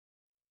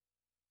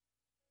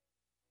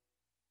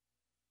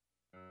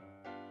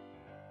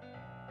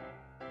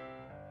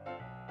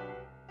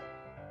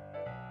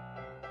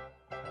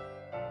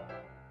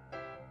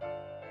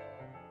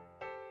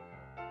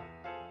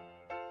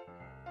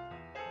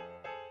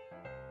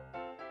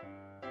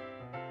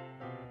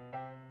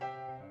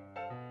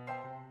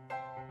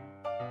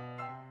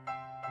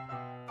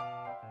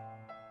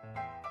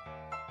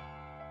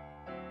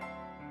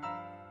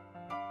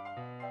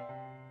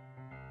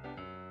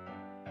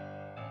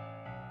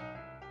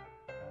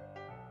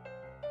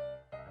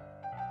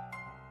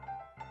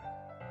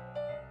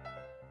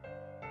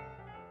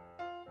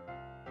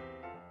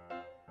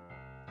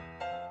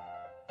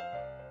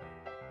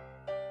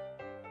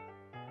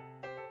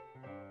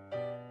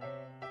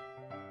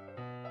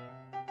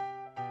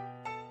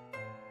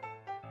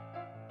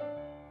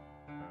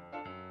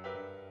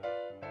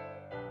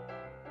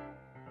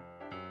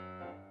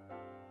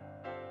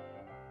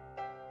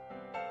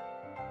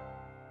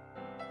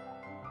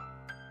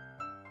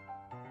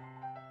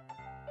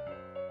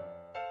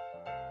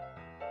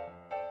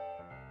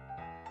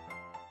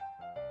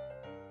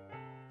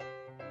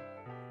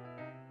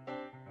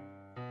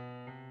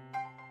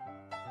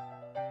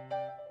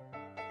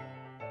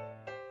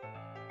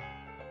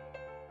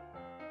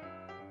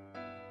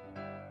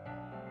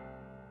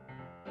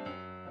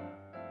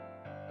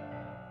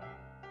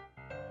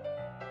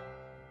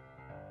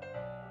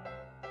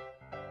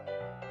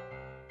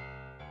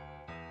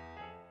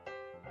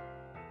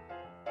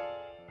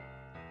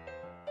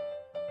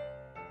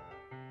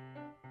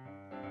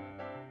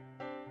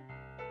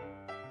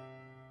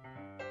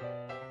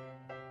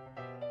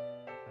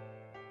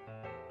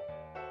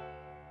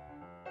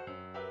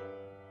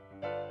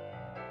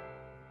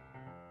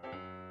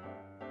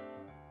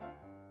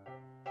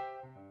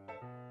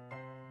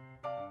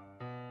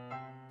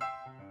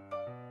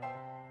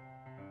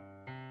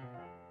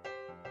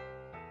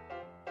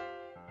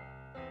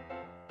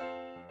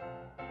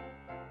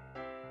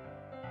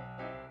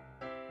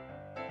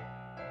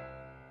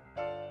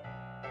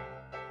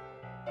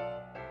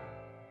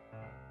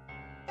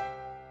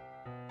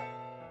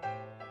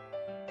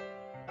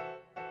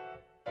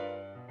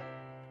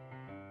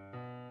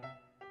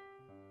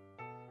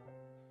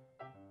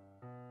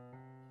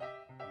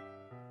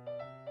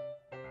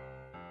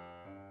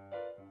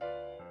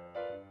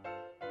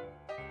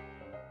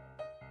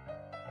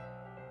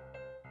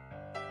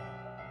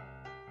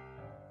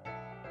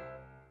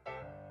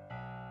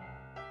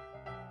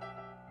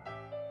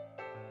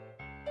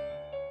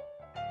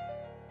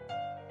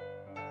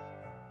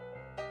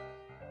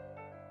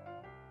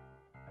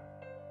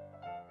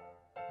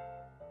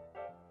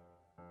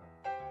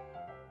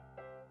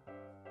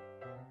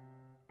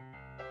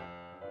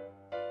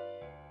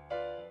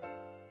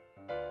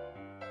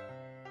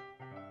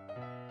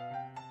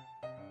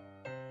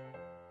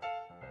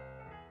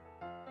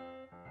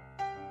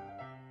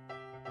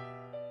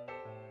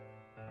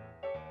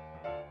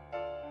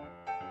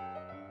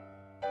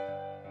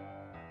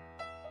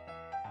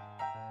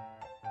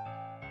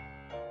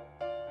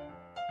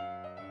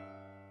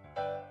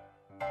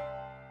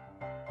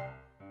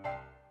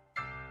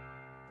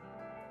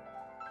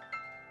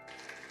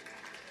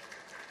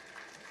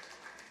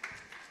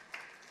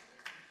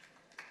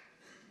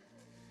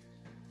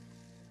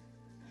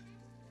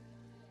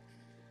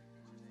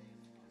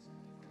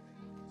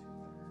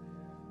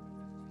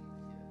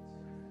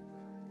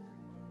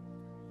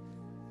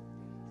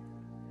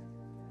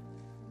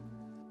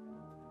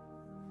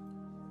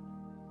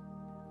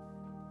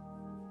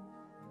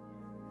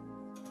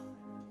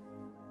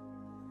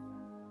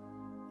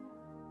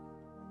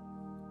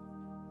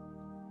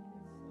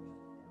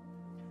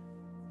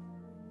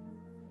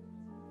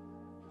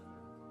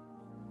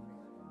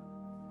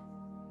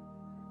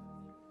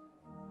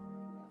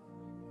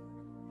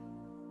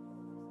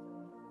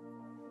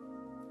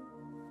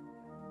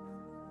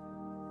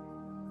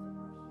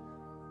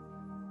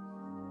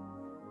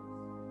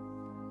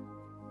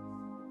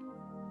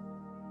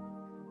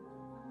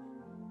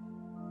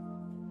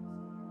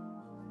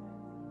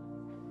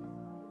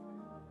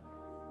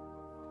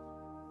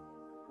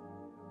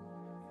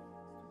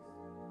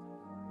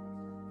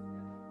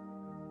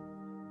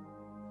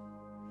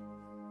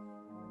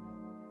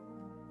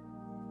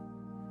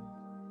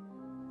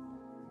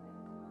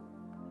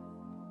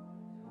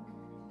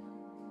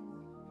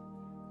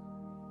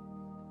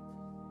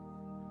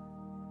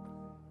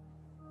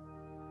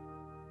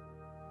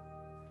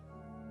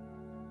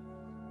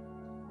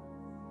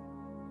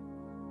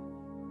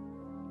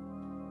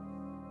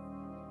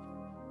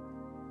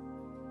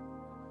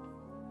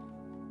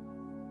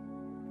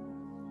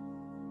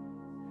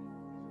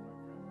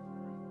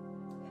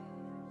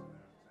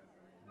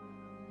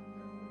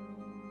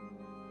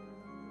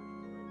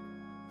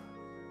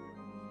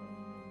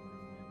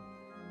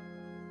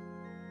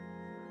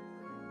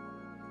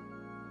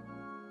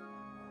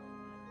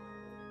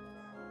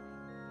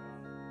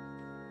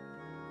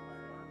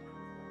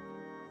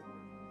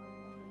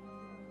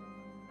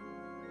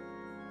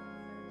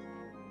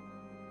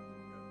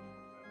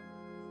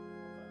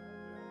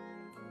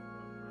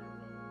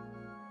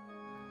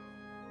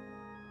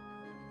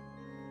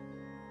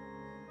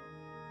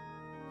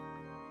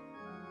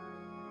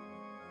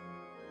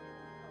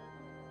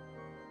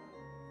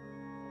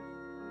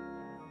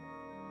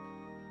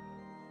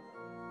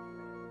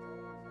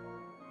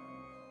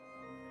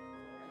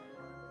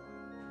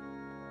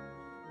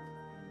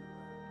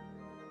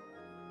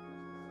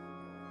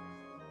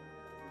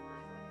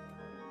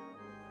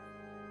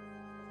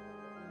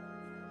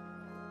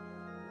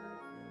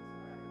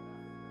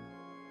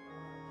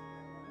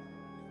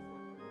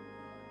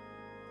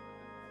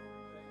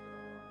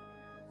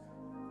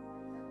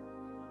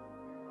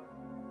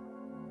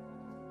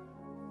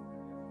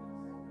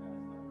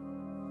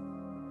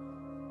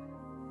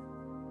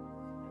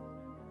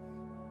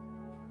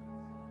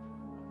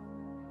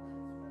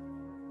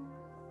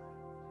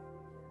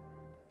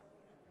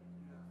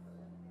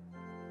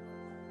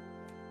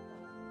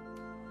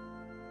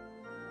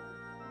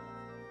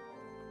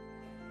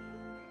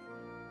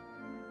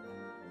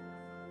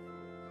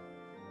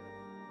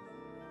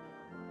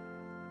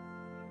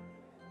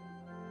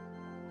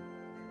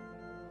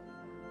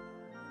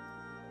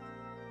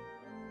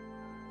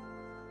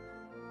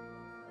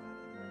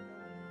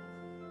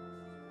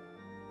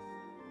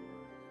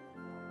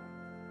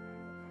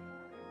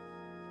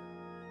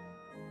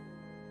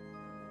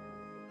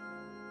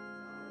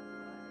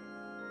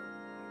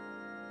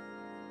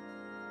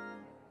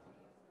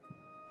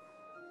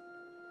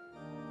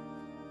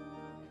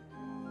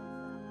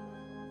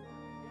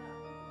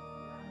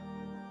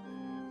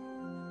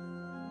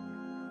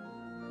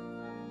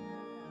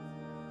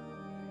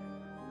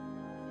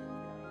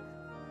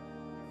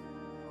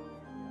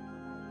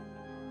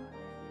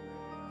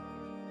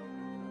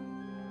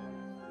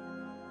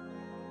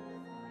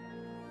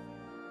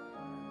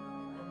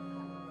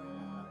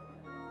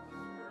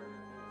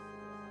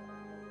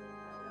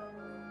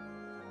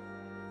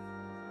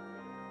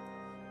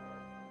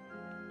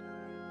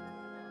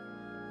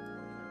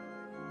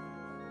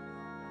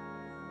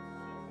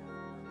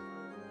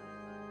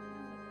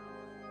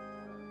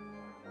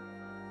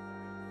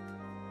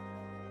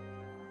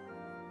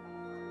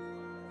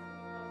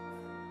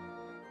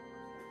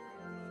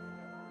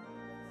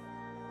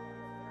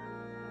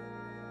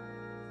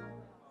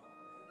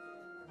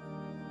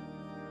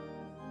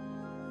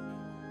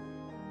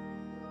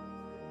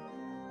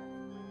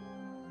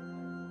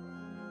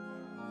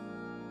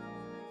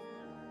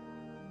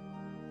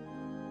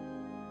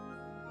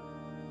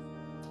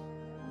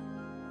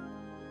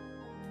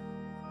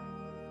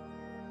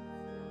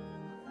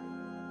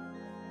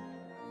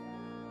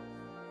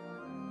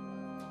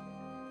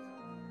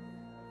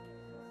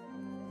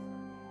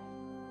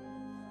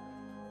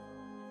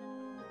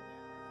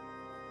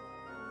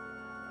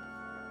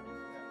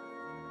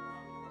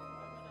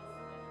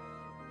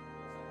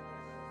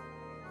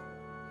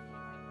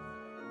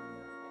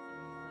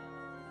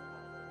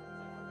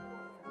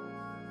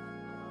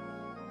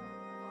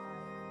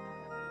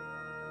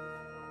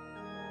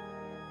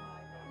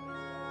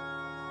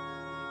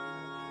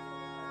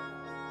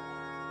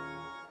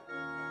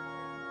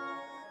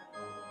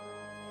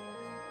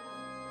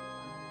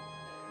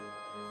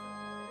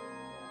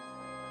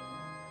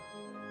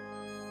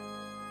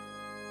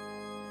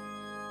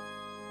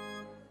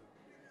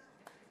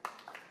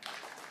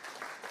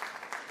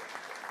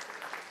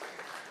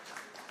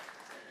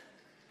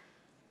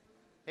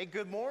Hey,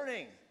 good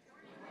morning.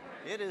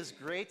 It is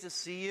great to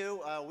see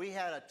you. We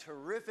had a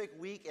terrific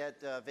week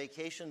at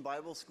Vacation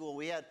Bible School.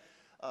 We had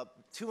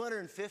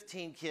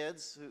 215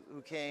 kids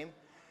who came,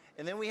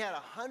 and then we had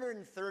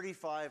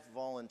 135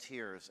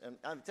 volunteers, and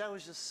that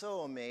was just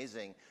so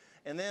amazing.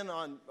 And then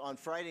on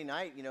Friday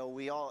night, you know,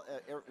 we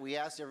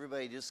asked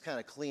everybody to just kind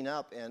of clean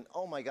up, and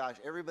oh my gosh,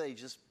 everybody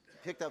just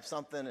picked up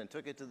something and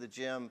took it to the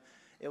gym.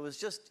 It was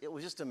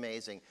just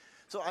amazing.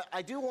 So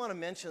I do want to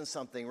mention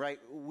something, right?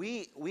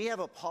 We have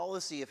a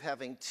policy of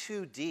having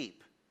 2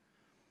 deep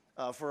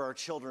for our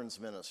children's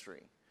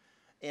ministry.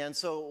 And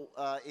so,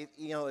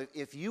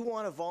 if you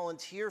want to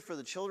volunteer for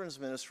the children's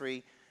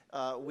ministry,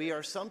 we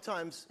are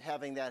sometimes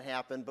having that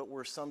happen, but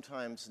we're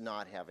sometimes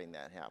not having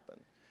that happen.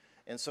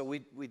 And so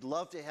we'd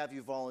love to have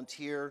you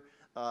volunteer.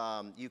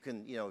 You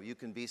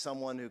can be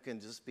someone who can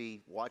just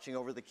be watching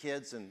over the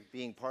kids and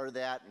being part of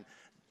that. And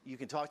you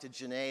can talk to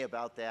Janae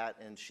about that,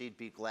 and she'd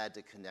be glad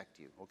to connect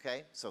you,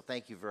 okay? So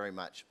thank you very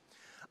much.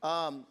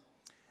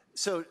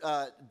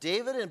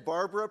 David and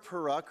Barbara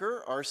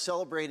Perucker are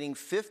celebrating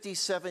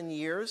 57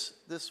 years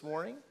this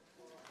morning.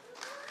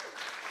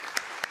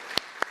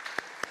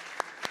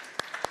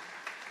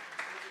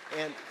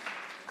 And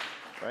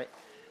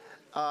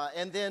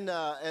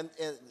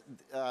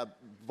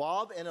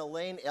Bob and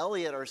Elaine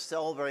Elliott are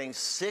celebrating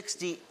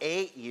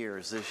 68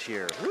 years this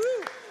year. Woo!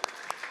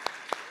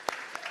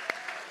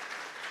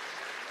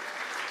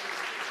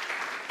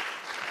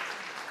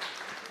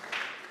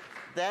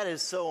 That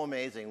is so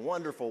amazing.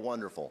 Wonderful,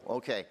 wonderful.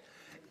 Okay.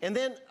 And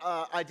then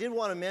I did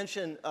want to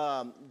mention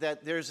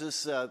that there's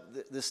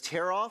this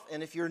tear-off,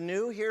 and if you're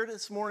new here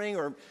this morning,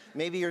 or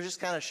maybe you're just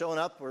kind of showing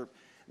up, or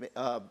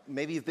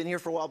maybe you've been here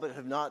for a while but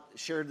have not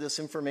shared this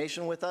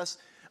information with us,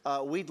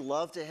 we'd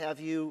love to have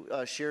you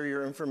share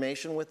your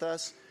information with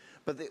us.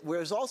 But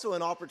there's also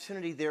an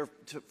opportunity there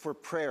for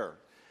prayer,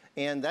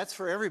 and that's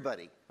for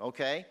everybody,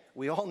 okay?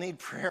 We all need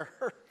prayer.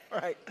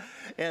 Right,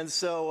 and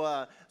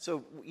so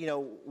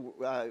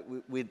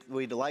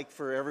we'd like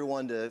for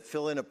everyone to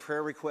fill in a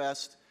prayer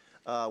request,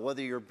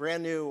 whether you're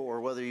brand new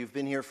or whether you've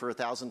been here for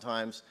 1,000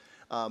 times.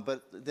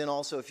 But then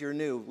also, if you're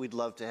new, we'd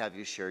love to have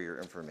you share your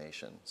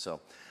information. So,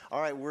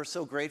 all right, we're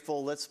so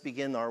grateful. Let's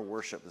begin our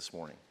worship this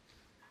morning.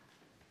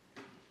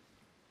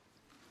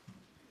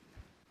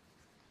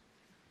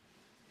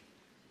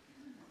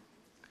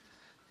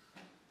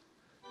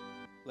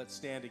 Let's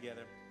stand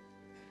together.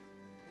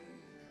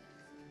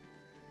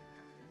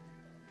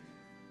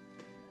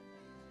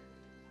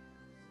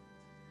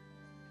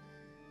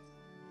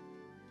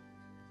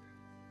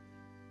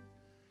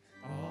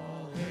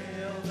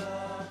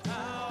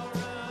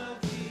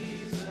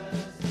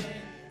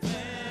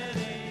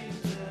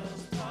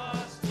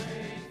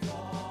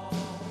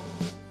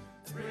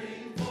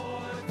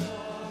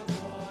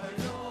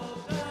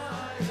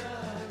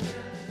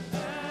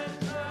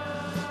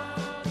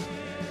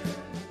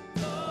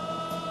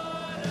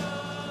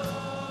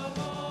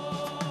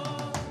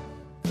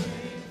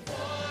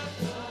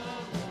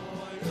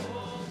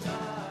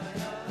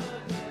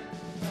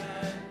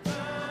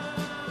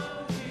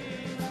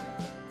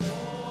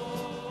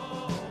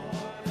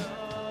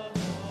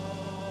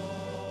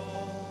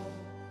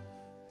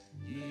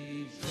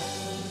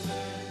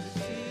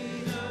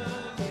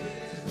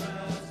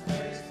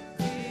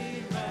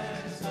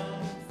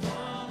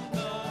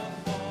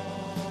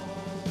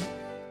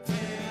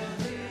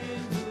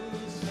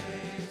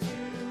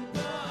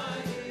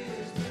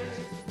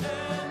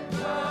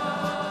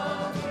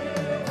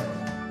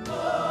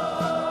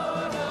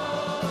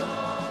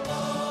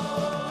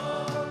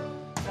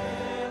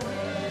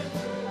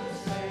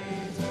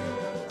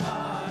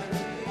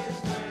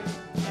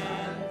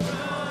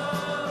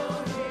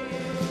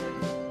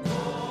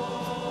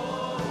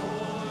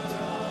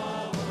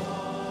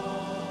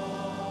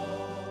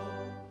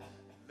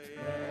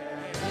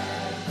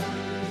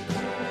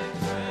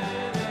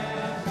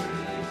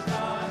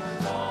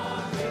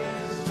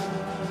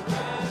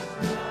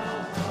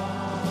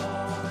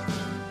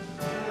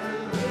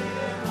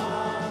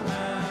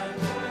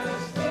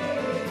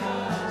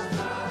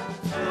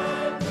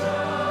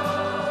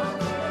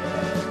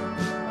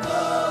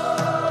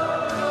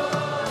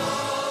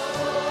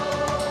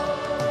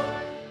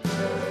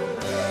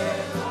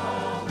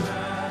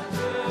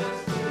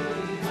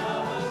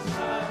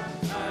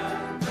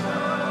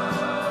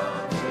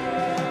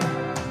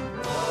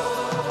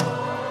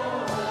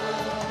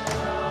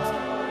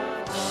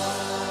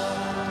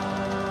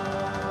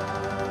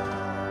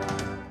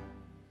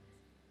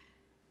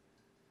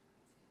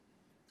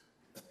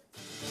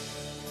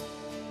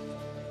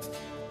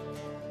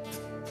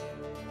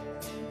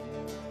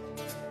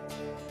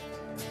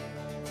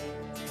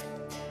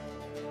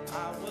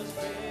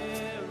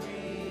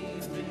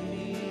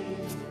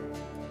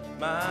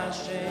 My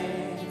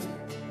shame,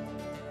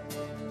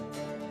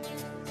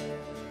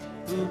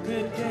 who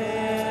could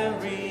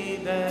carry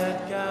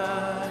that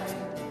kind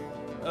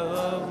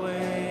of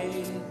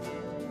weight?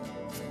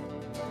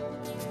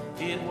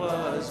 It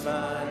was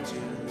mine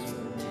too,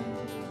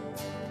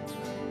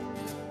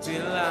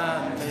 till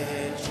I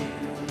met you.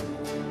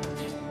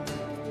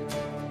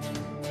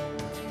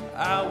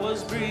 I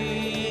was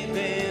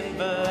breathing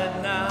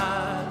but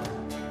not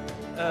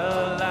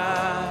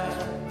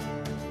alive.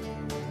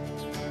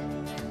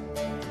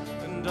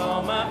 And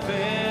all my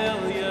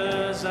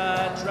failures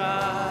I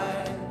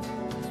tried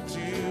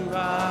to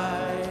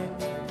hide.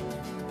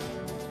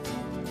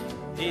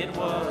 It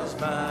was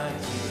my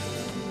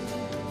youth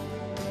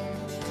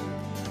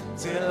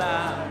till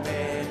I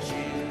met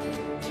you.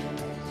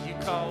 You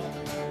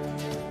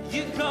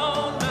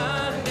called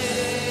my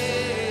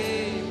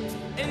name,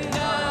 and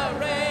I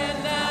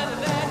ran out of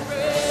that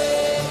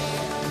grave,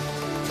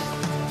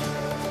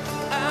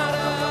 out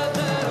of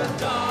the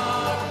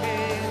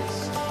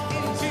darkness,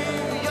 into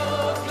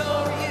your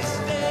glorious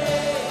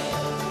day.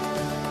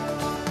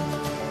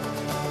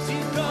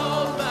 You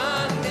called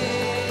my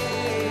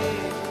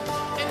name,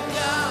 and I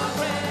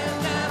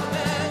ran out of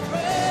that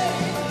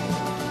grave,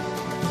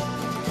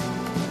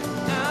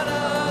 out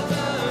of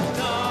the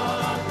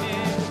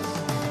darkness,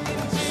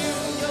 into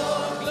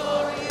your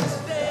glorious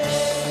day.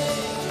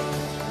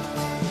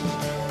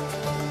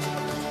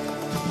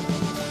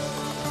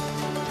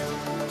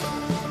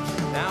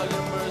 Now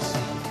your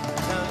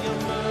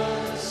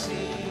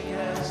mercy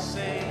has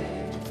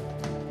saved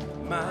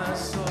my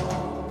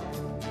soul.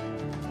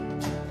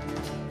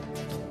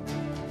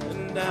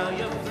 And now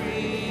your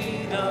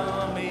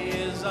freedom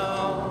is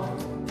all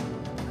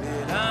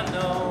that I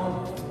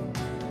know.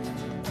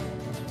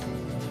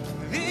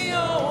 The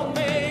old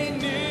man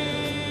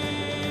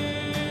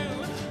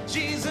knew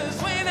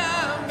Jesus when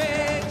I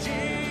met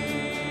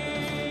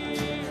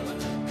you.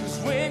 'Cause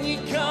when you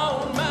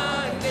called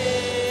my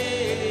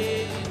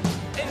name,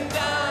 and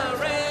I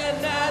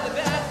ran out of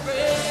that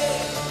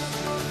grave,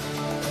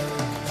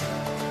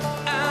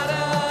 out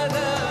of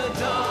the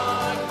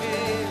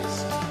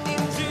darkness,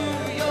 into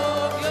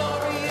your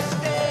glorious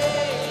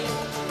day.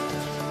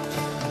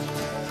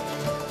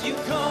 You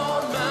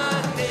called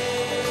my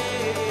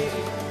name,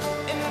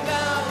 and I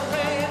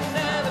ran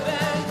out of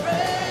that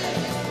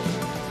grave,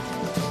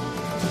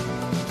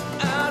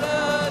 out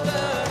of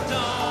the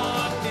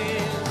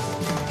darkness,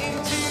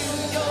 into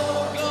your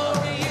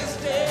glorious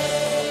day.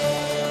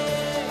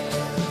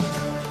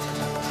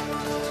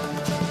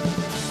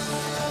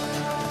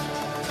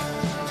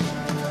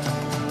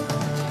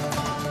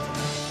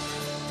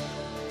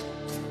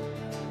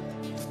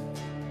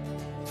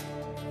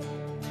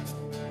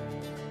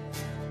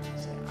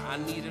 I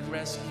needed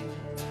rescue.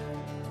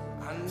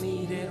 I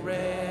needed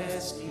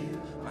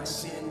rescue. My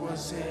sin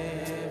was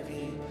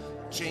heavy.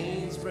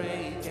 Chains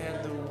break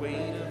at the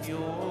weight of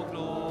your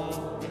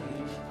glory.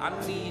 I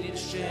needed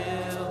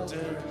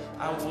shelter.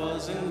 I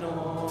was an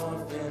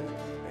orphan.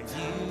 And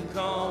you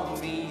called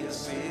me a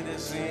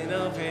citizen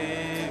of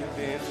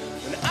heaven.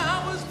 When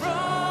I was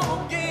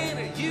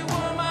broken, you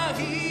were my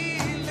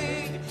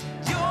healing.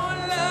 Your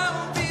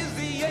love is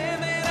the air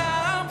that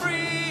I'm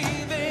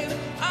breathing.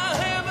 I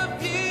have a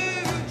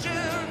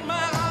future,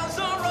 my eyes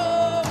are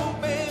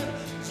open.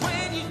 It's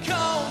when you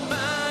called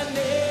my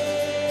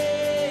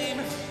name,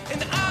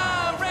 and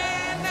I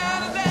ran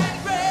out of that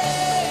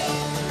grave,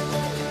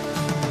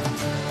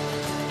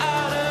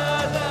 out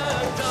of the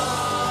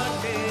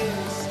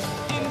darkness,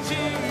 into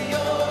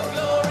your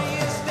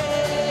glorious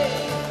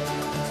day.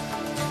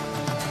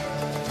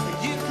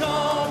 You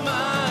called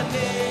my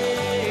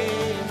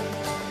name,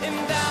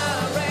 and I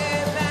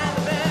ran out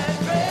of that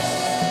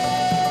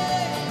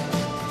grave,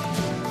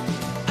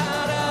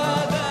 out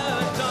of the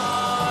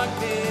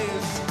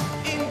darkness,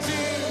 into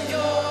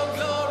your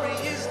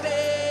glorious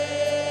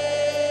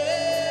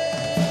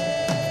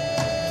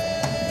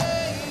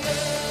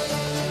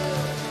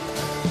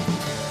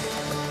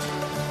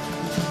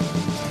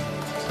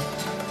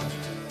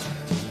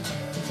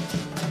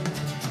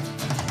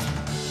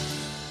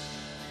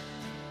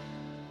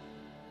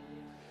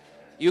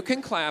You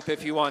can clap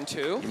if you want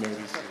to.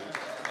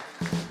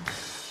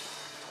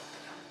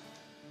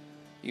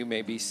 You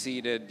may be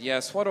seated.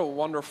 Yes, what a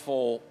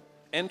wonderful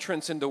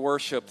entrance into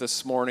worship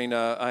this morning.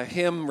 A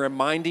hymn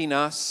reminding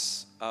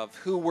us of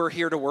who we're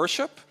here to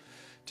worship,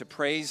 to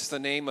praise the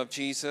name of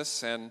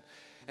Jesus, and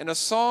a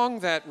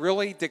song that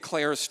really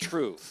declares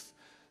truth,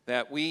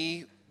 that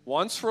we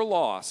once were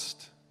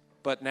lost,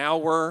 but now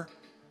we're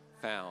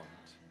found.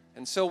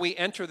 And so we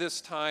enter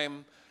this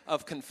time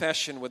of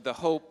confession with the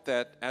hope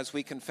that as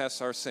we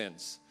confess our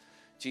sins,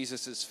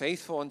 Jesus is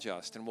faithful and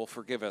just and will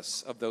forgive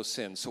us of those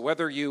sins. So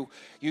whether you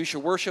use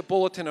your worship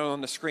bulletin or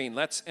on the screen,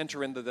 let's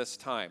enter into this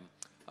time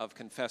of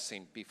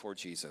confessing before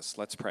Jesus.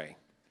 Let's pray.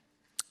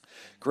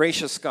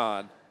 Gracious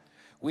God,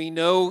 we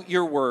know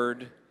your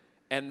word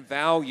and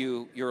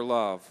value your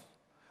love,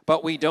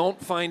 but we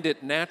don't find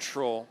it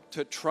natural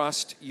to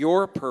trust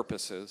your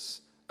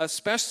purposes,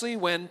 especially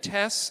when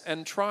tests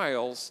and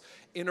trials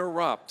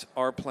interrupt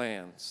our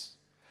plans.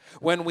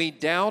 When we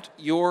doubt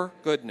your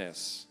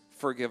goodness,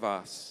 forgive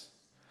us.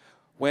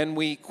 When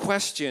we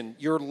question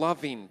your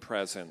loving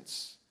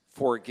presence,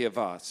 forgive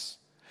us.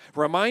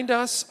 Remind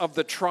us of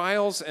the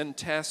trials and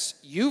tests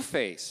you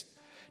faced,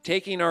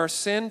 taking our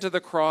sin to the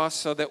cross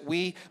so that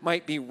we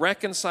might be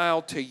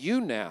reconciled to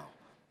you now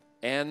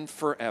and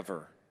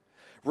forever.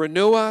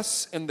 Renew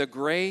us in the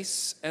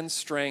grace and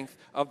strength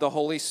of the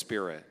Holy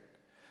Spirit.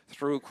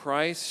 Through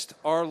Christ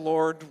our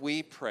Lord,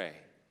 we pray.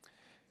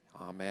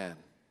 Amen.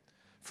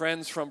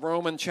 Friends, from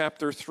Romans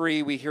chapter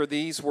 3, we hear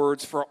these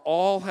words, "For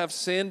all have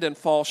sinned and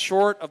fall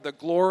short of the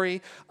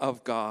glory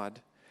of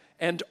God,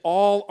 and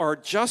all are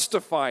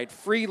justified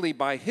freely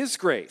by his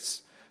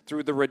grace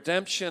through the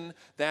redemption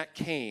that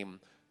came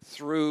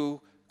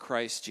through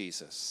Christ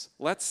Jesus."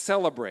 Let's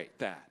celebrate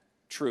that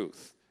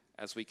truth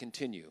as we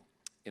continue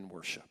in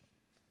worship.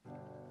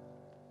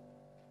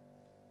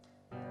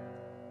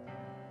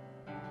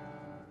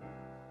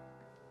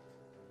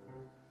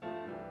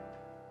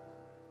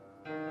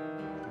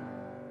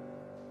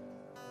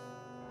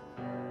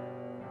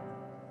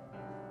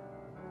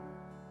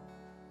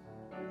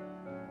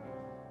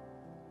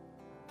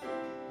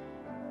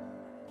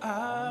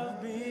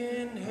 I've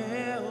been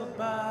held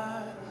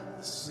by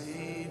the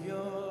Savior.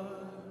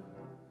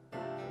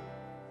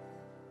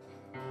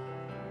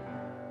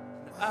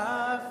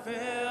 I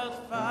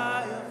felt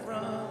fire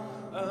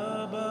from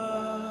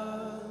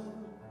above.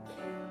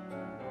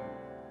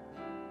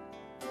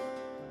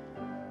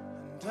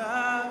 And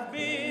I've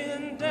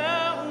been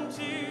down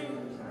to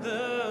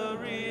the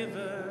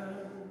river.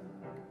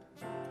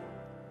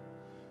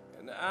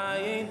 And I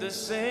ain't the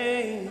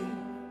same.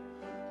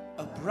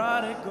 A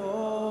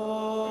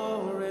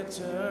prodigal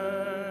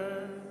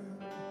return.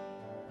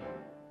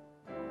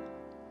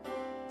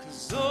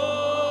 'Cause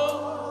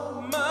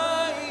all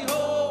my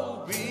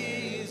hope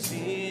is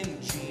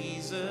in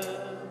Jesus.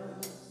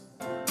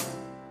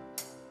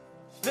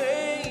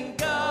 Thank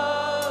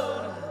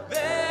God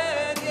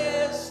that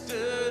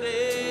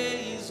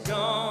yesterday's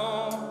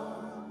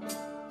gone.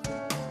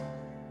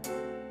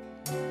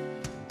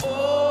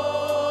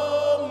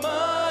 All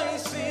my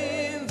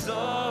sins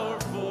are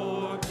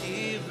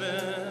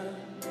forgiven.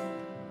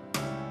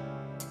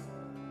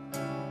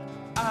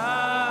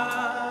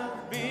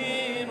 I've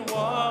been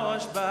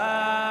washed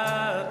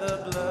by the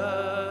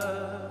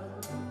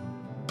blood,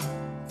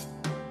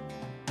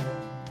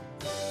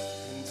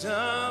 and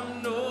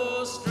I'm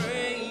no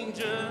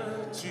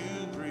stranger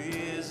to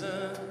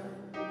prison.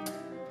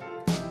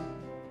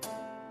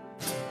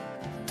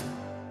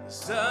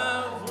 'Cause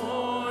I've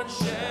worn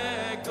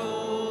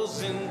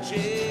shackles and chains,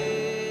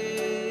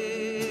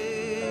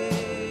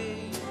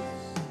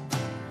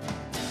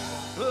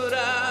 but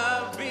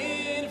I've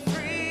been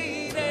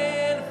freed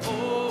and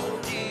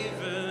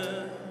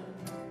forgiven,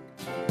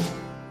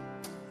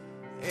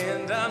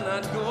 and I'm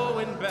not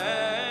going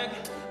back.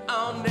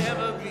 I'll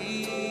never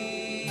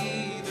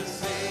be the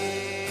same.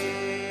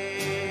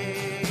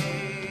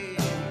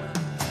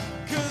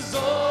 'Cause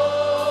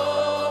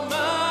all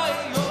my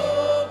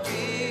hope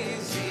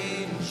is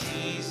in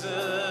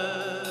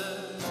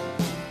Jesus.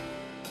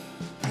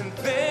 And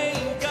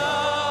thank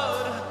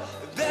God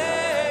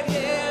that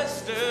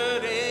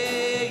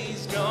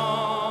yesterday's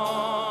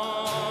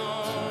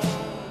gone.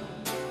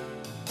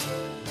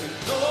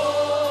 And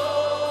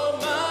all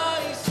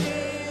my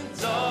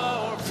sins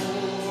are forgiven.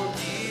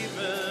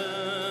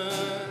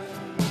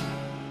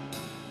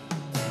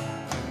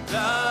 And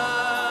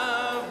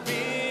I've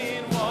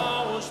been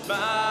washed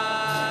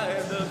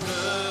by the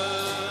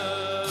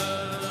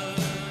blood.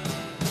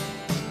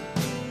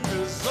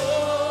 'Cause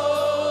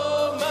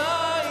all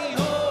my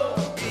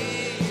hope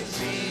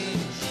is in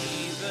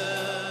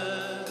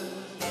Jesus.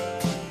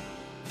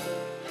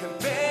 And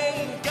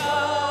thank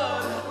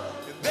God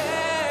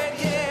that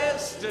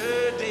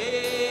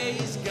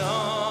yesterday's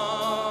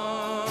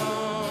gone.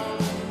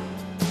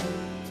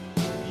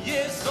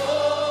 Yes,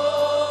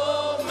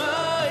 all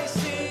my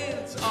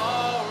sins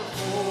are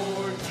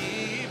forgiven.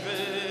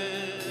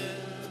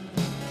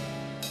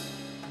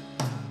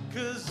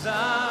 'Cause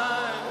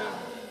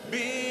I've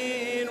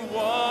been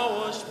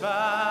washed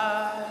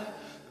by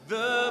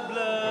the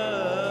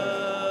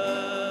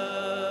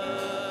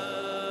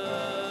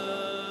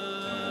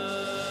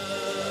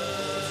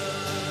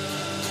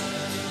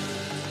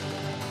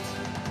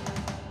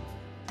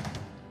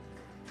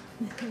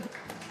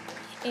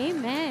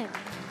Amen.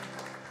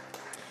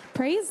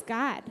 Praise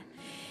God.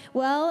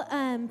 Well,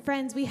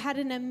 friends, we had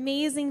an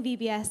amazing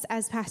VBS,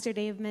 as Pastor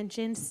Dave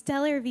mentioned,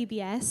 stellar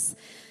VBS.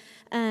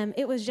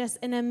 It was just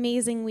an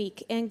amazing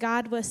week, and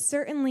God was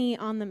certainly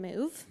on the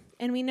move.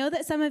 And we know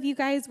that some of you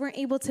guys weren't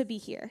able to be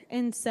here,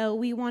 and so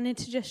we wanted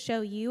to just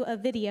show you a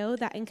video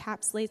that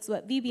encapsulates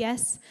what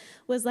VBS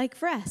was like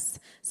for us.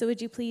 So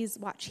would you please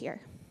watch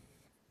here?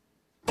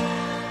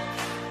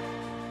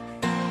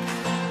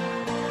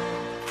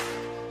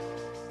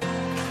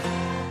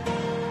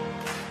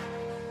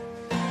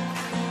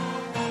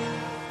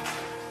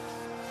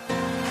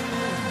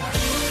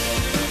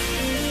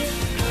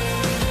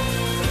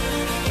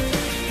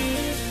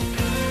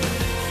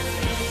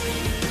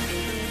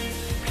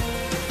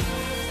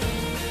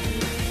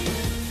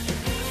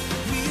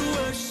 We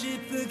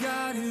worship the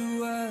God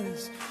who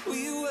was.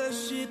 We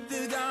worship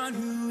the God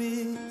who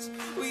is.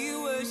 We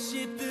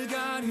worship the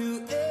God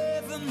who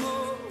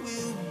evermore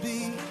will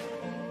be.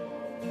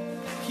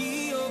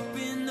 He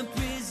opened the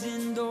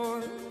prison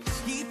doors.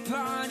 He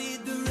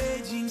parted the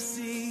raging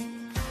sea.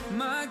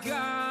 My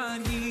God.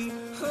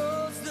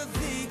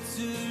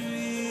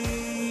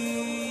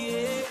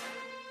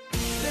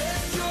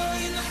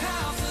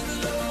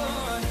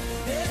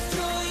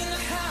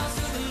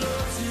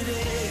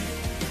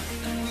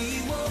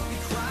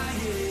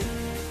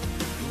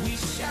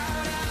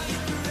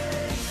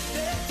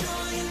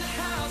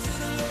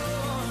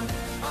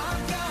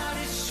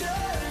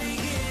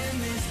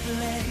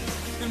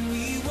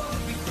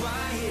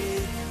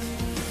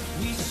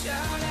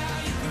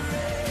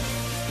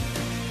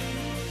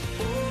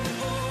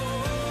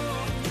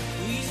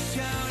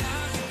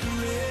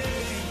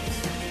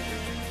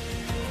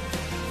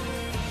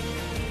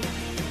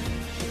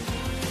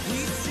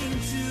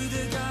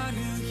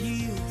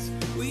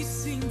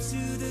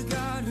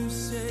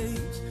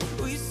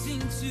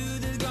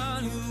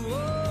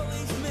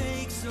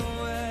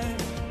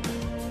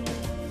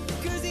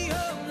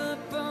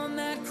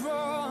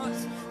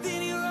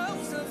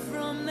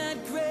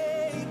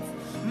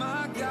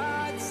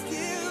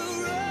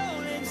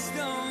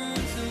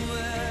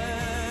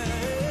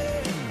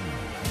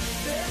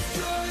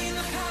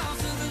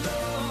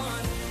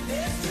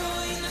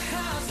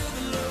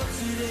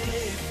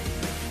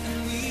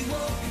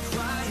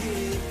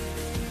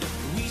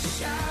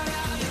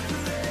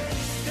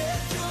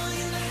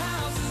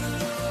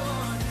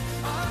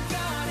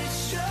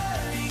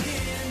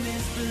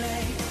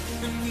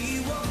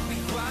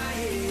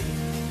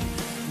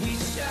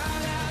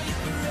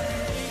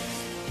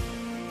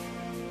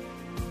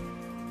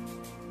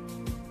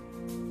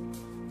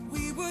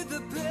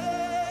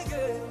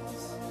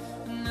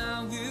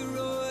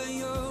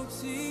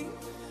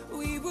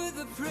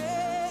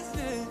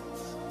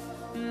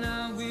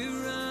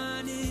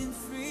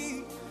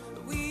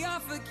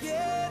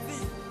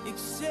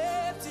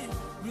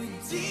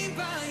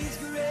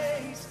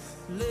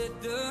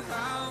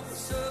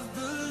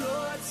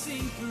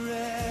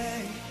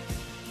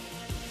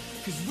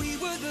 'Cause we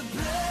were the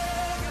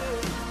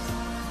beggars,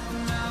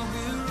 now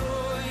we're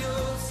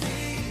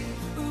royalty.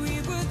 We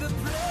were the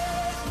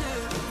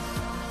prisoners,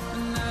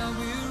 now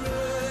we're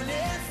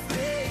running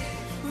free.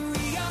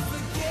 We are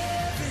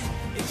forgiven,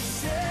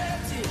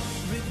 accepted,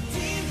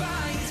 redeemed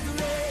by His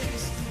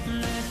grace.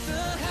 Let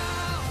the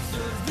house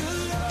of the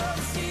Lord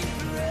sing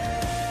praise.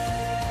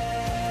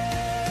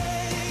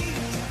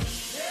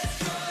 There's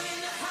joy in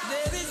the house.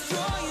 There is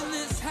joy in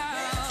this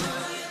house. There's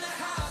joy in the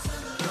house of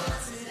the Lord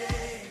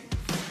today.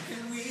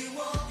 And we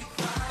won't be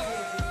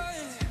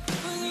quiet.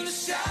 We're gonna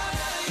shout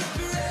out your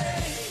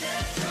praise.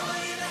 There's joy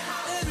in the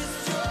house. There is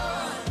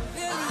joy.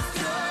 There is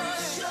joy.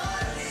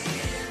 Surely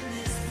in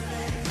this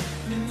place.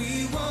 And we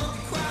won't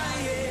be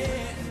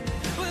quiet.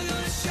 We're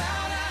gonna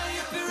shout out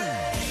your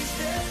praise.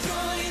 There's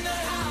joy in the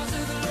house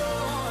of the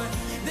Lord.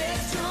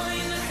 There's joy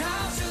in the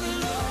house of the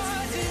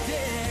Lord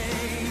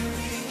today.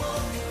 We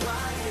won't be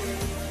quiet.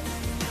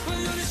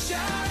 We're gonna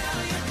shout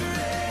out your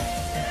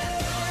praise.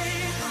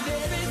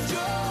 There is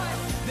joy.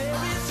 There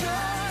is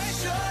joy.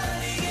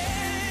 Surely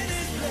in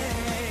this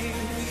place.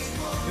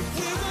 And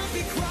we won't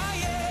be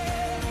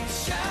quiet.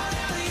 Shout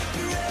out your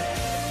praise.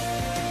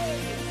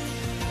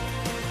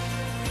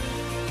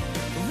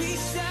 We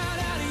shout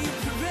out your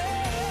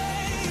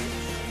praise.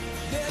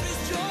 There is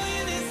joy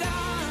in this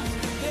house.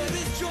 There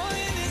is joy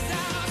in this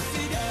house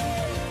today.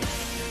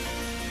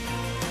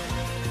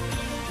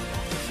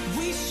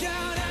 We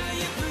shout out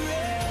your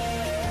praise.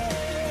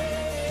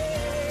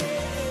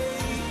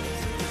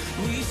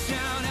 We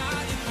shout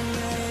out your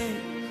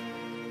praise.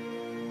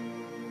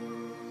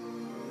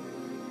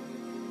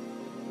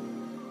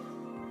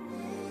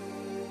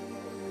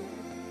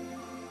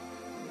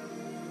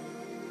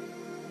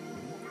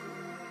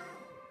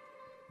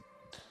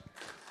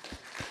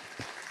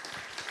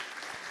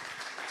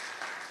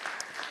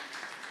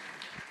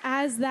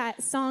 As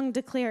that song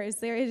declares,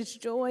 there is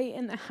joy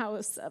in the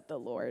house of the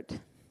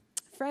Lord.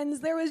 Friends,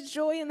 there was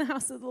joy in the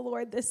house of the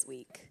Lord this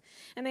week.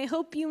 And I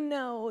hope you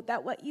know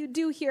that what you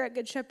do here at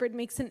Good Shepherd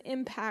makes an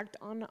impact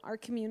on our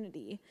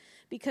community.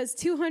 Because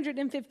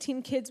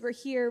 215 kids were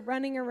here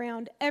running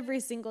around every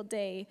single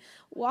day,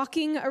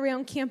 walking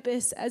around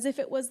campus as if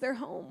it was their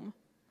home.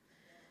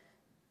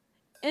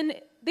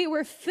 And they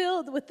were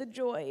filled with the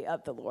joy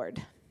of the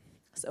Lord.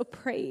 So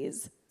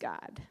praise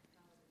God.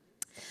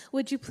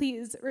 Would you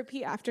please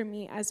repeat after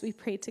me as we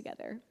pray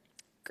together?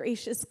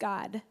 Gracious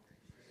God,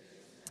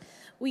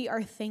 we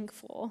are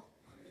thankful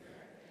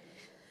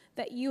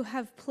that you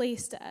have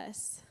placed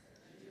us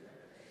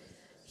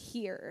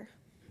here.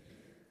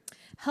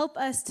 Help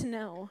us to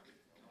know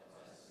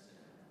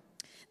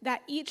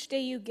that each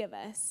day you give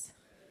us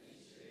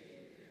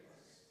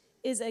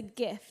is a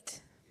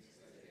gift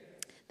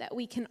that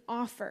we can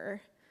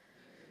offer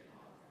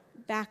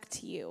back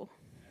to you.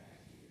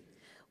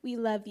 We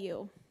love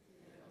you.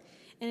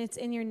 And it's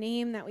in your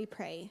name that we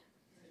pray.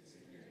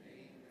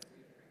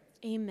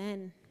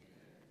 Amen.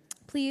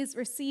 Please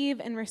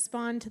receive and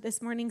respond to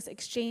this morning's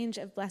exchange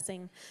of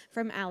blessing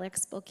from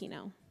Alex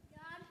Bolkino.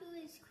 God who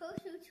is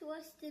closer to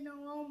us than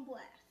our own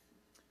breath.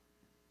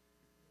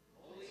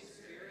 Holy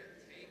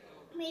Spirit, take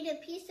over. May the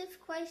peace of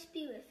Christ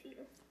be with you.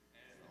 And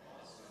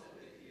also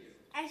with you.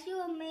 As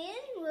you remain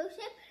in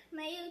worship,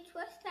 may you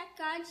trust that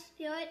God's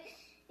Spirit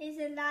is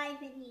alive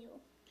in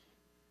you.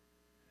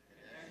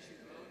 And as you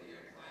go to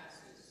your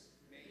classes,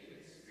 may you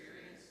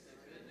experience the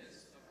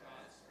goodness of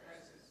God's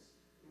presence,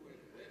 who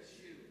would lift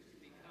you to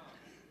become.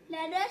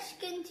 Let us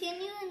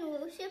continue in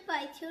worship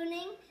by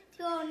tuning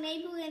to our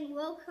neighbor and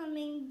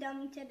welcoming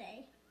them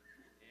today.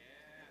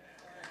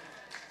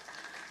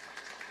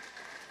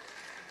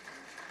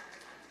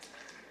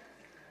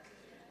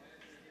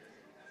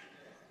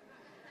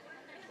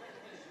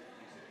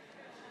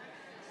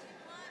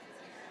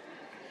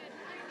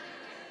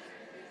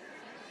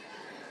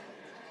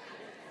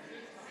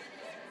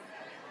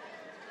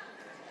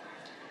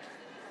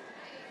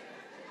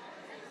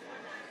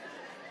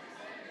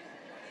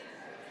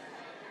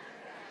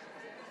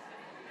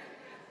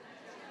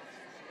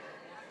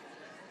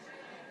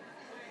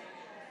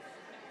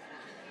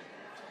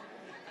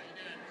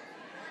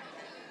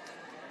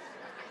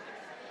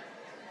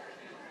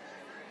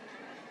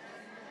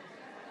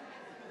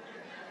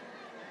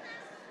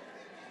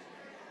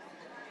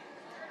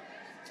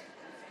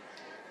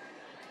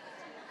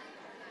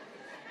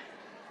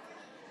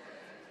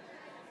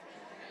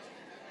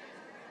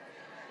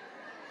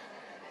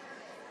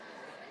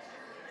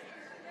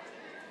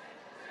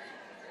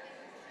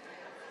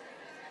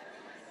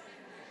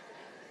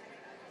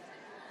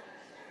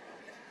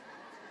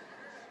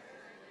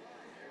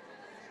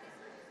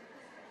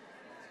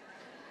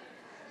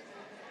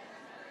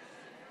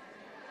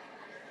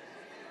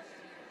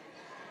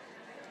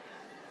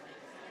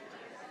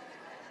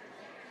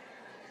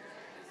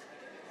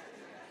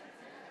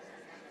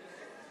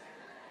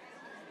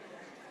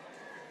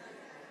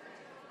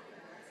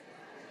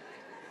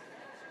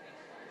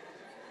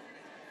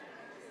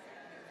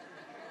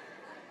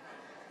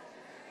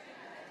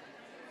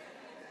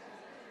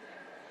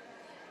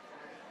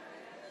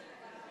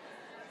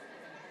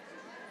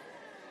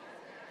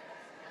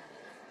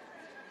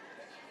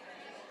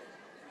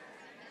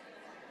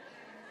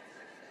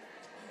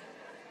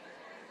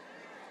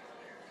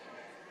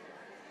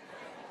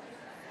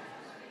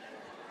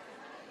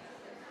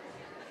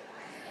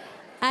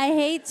 I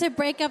hate to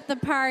break up the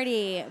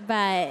party,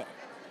 but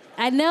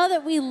I know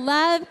that we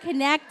love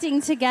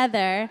connecting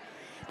together.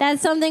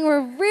 That's something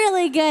we're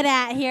really good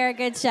at here at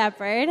Good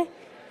Shepherd.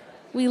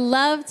 We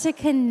love to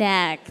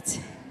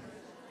connect.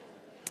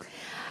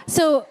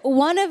 So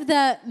one of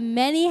the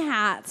many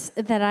hats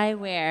that I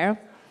wear,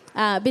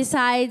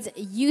 besides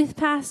youth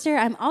pastor,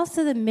 I'm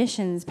also the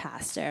missions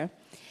pastor.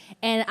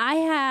 And I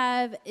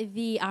have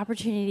the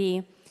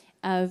opportunity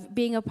of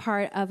being a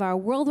part of our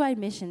worldwide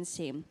missions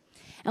team.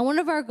 And one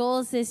of our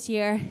goals this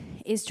year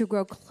is to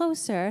grow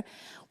closer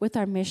with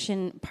our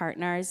mission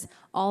partners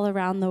all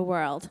around the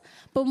world.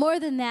 But more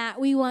than that,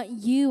 we want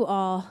you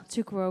all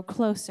to grow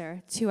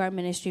closer to our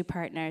ministry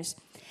partners.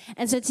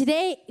 And so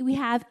today we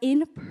have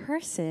in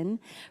person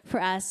for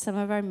us some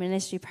of our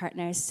ministry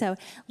partners. So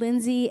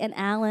Lindsay and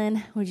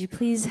Alan, would you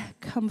please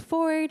come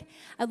forward?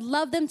 I'd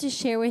love them to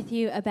share with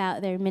you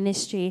about their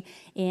ministry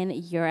in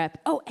Europe.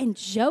 Oh, and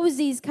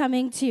Josie's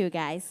coming too,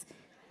 guys.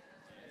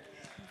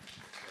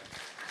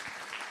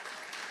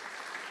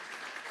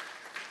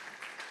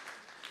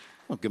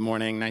 Well, good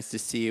morning. Nice to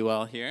see you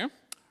all here.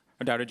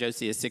 Our daughter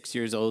Josie is 6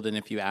 years old, and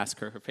if you ask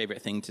her, her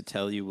favorite thing to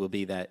tell you will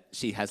be that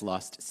she has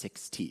lost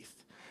 6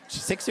 teeth.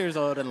 She's 6 years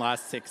old and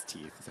lost 6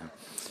 teeth. So.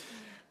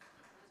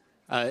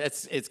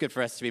 It's good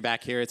for us to be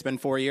back here. It's been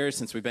 4 years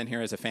since we've been here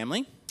as a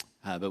family,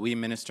 but we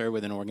minister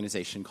with an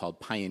organization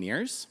called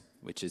Pioneers,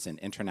 which is an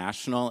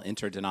international,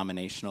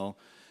 interdenominational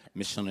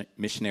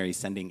missionary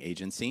sending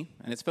agency,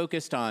 and it's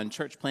focused on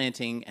church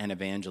planting and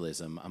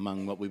evangelism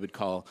among what we would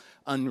call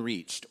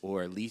unreached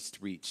or least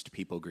reached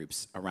people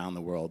groups around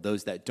the world,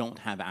 those that don't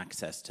have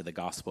access to the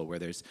gospel, where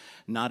there's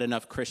not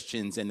enough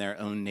Christians in their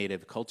own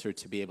native culture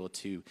to be able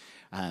to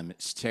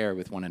share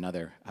with one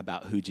another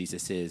about who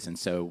Jesus is. And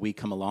so we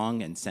come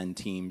along and send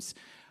teams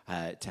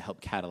to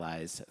help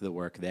catalyze the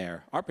work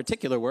there. Our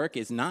particular work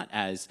is not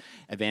as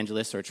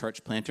evangelists or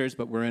church planters,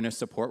 but we're in a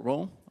support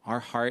role. Our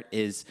heart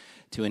is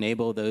to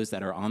enable those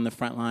that are on the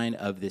front line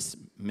of this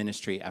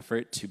ministry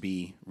effort to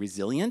be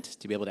resilient,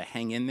 to be able to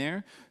hang in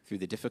there through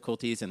the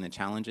difficulties and the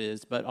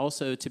challenges, but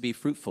also to be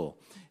fruitful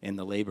in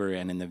the labor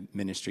and in the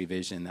ministry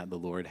vision that the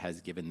Lord has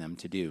given them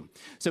to do.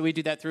 So we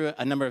do that through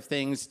a number of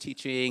things: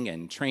 teaching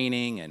and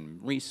training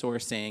and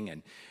resourcing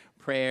and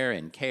prayer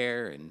and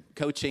care and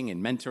coaching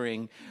and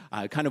mentoring,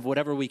 kind of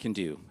whatever we can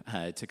do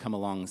to come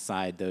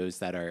alongside those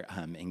that are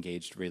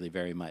engaged really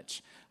very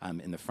much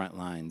in the front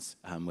lines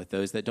with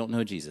those that don't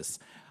know Jesus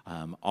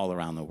all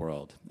around the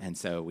world. And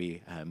so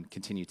we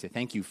continue to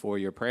thank you for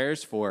your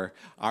prayers for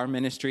our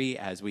ministry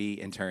as we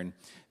in turn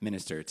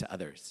minister to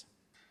others.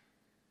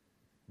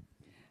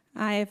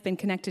 I have been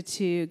connected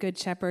to Good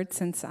Shepherd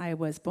since I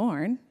was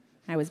born.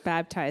 I was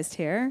baptized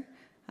here.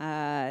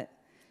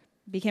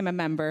 Became a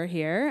member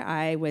here.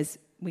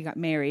 We got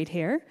married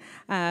here.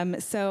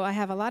 So I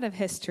have a lot of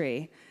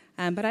history.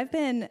 But I've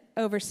been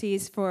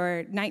overseas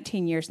for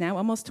 19 years now,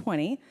 almost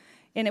 20.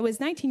 And it was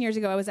 19 years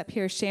ago I was up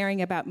here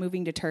sharing about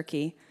moving to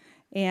Turkey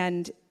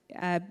and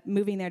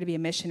moving there to be a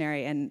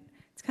missionary. And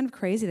it's kind of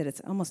crazy that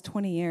it's almost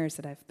 20 years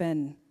that I've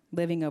been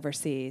living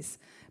overseas.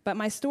 But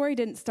my story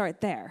didn't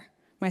start there.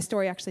 My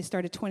story actually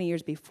started 20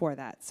 years before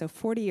that. So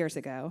 40 years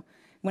ago,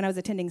 when I was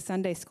attending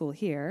Sunday school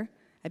here,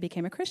 I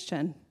became a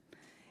Christian.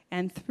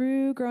 And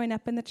through growing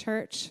up in the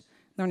church,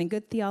 learning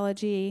good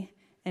theology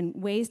and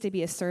ways to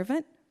be a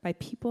servant by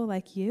people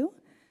like you,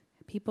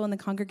 people in the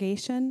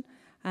congregation,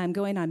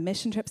 going on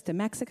mission trips to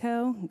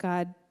Mexico,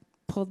 God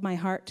pulled my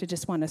heart to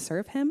just want to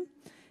serve him.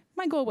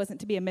 My goal wasn't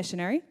to be a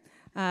missionary.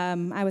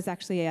 I was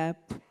actually an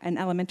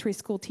elementary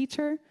school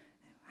teacher.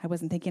 I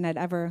wasn't thinking I'd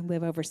ever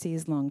live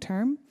overseas long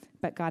term,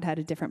 but God had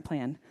a different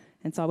plan.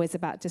 And it's always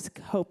about just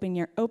opening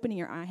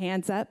your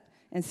hands up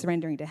and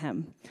surrendering to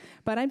him.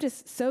 But I'm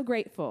just so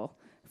grateful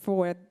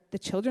for the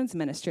children's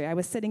ministry. I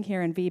was sitting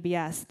here in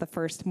VBS the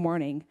first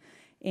morning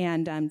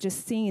and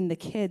just seeing the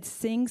kids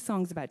sing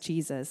songs about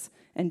Jesus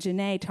and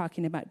Janae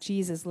talking about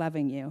Jesus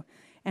loving you.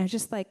 And it's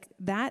just like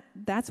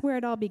that's where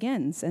it all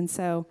begins. And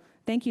so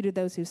thank you to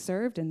those who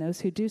served and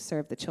those who do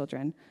serve the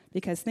children,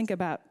 because think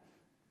about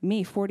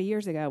me 40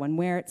 years ago and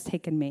where it's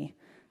taken me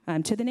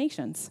to the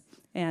nations.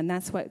 And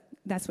that's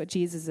what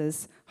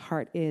Jesus'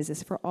 heart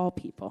is for all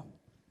people.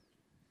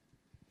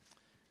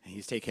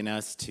 He's taken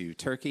us to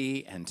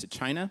Turkey and to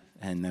China,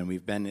 and then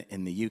we've been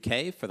in the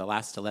UK for the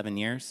last 11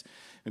 years.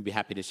 We'd be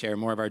happy to share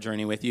more of our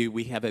journey with you.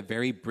 We have a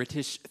very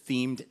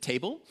British-themed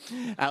table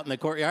out in the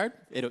courtyard.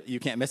 You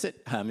can't miss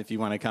it if you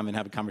want to come and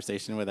have a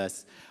conversation with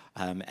us,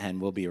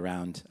 and we'll be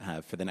around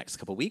for the next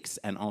couple weeks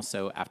and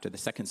also after the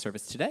second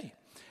service today.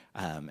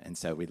 And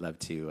so we'd love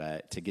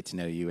to get to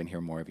know you and hear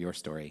more of your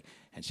story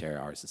and share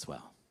ours as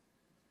well.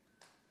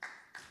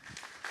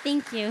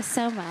 Thank you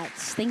so much.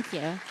 Thank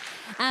you.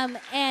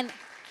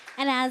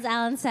 And as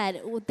Alan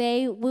said,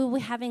 we will be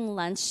having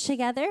lunch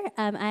together.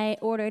 I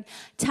ordered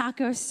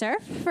taco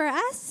surf for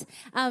us.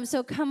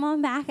 So come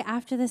on back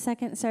after the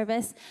second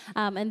service,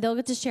 and they'll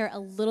get to share a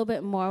little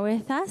bit more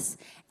with us.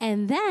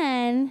 And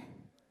then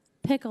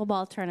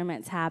pickleball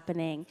tournaments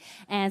happening.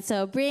 And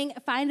so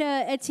find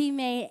a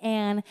teammate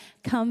and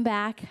come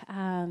back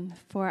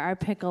for our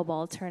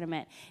pickleball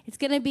tournament. It's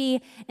going to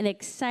be an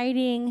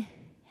exciting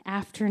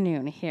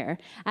afternoon here.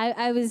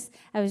 I was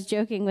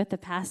joking with the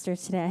pastor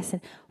today. I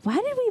said, why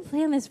did we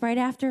plan this right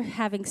after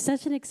having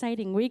such an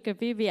exciting week of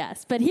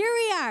VBS? But here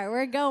we are.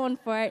 We're going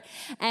for it.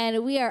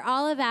 And we are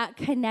all about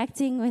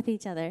connecting with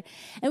each other.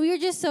 And we are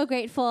just so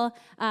grateful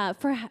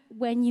for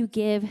when you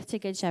give to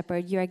Good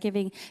Shepherd. You are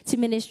giving to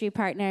ministry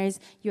partners.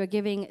 You are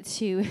giving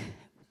to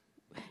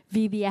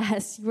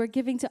VBS. We're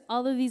giving to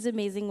all of these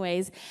amazing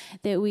ways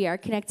that we are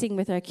connecting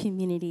with our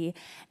community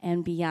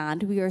and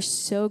beyond. We are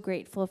so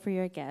grateful for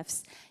your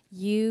gifts.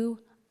 You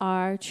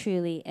are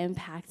truly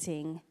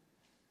impacting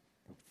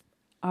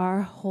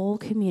our whole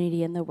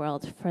community in the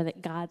world for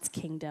God's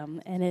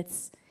kingdom, and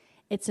it's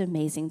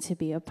amazing to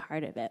be a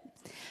part of it.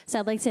 So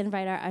I'd like to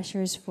invite our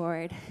ushers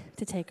forward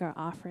to take our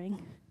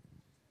offering.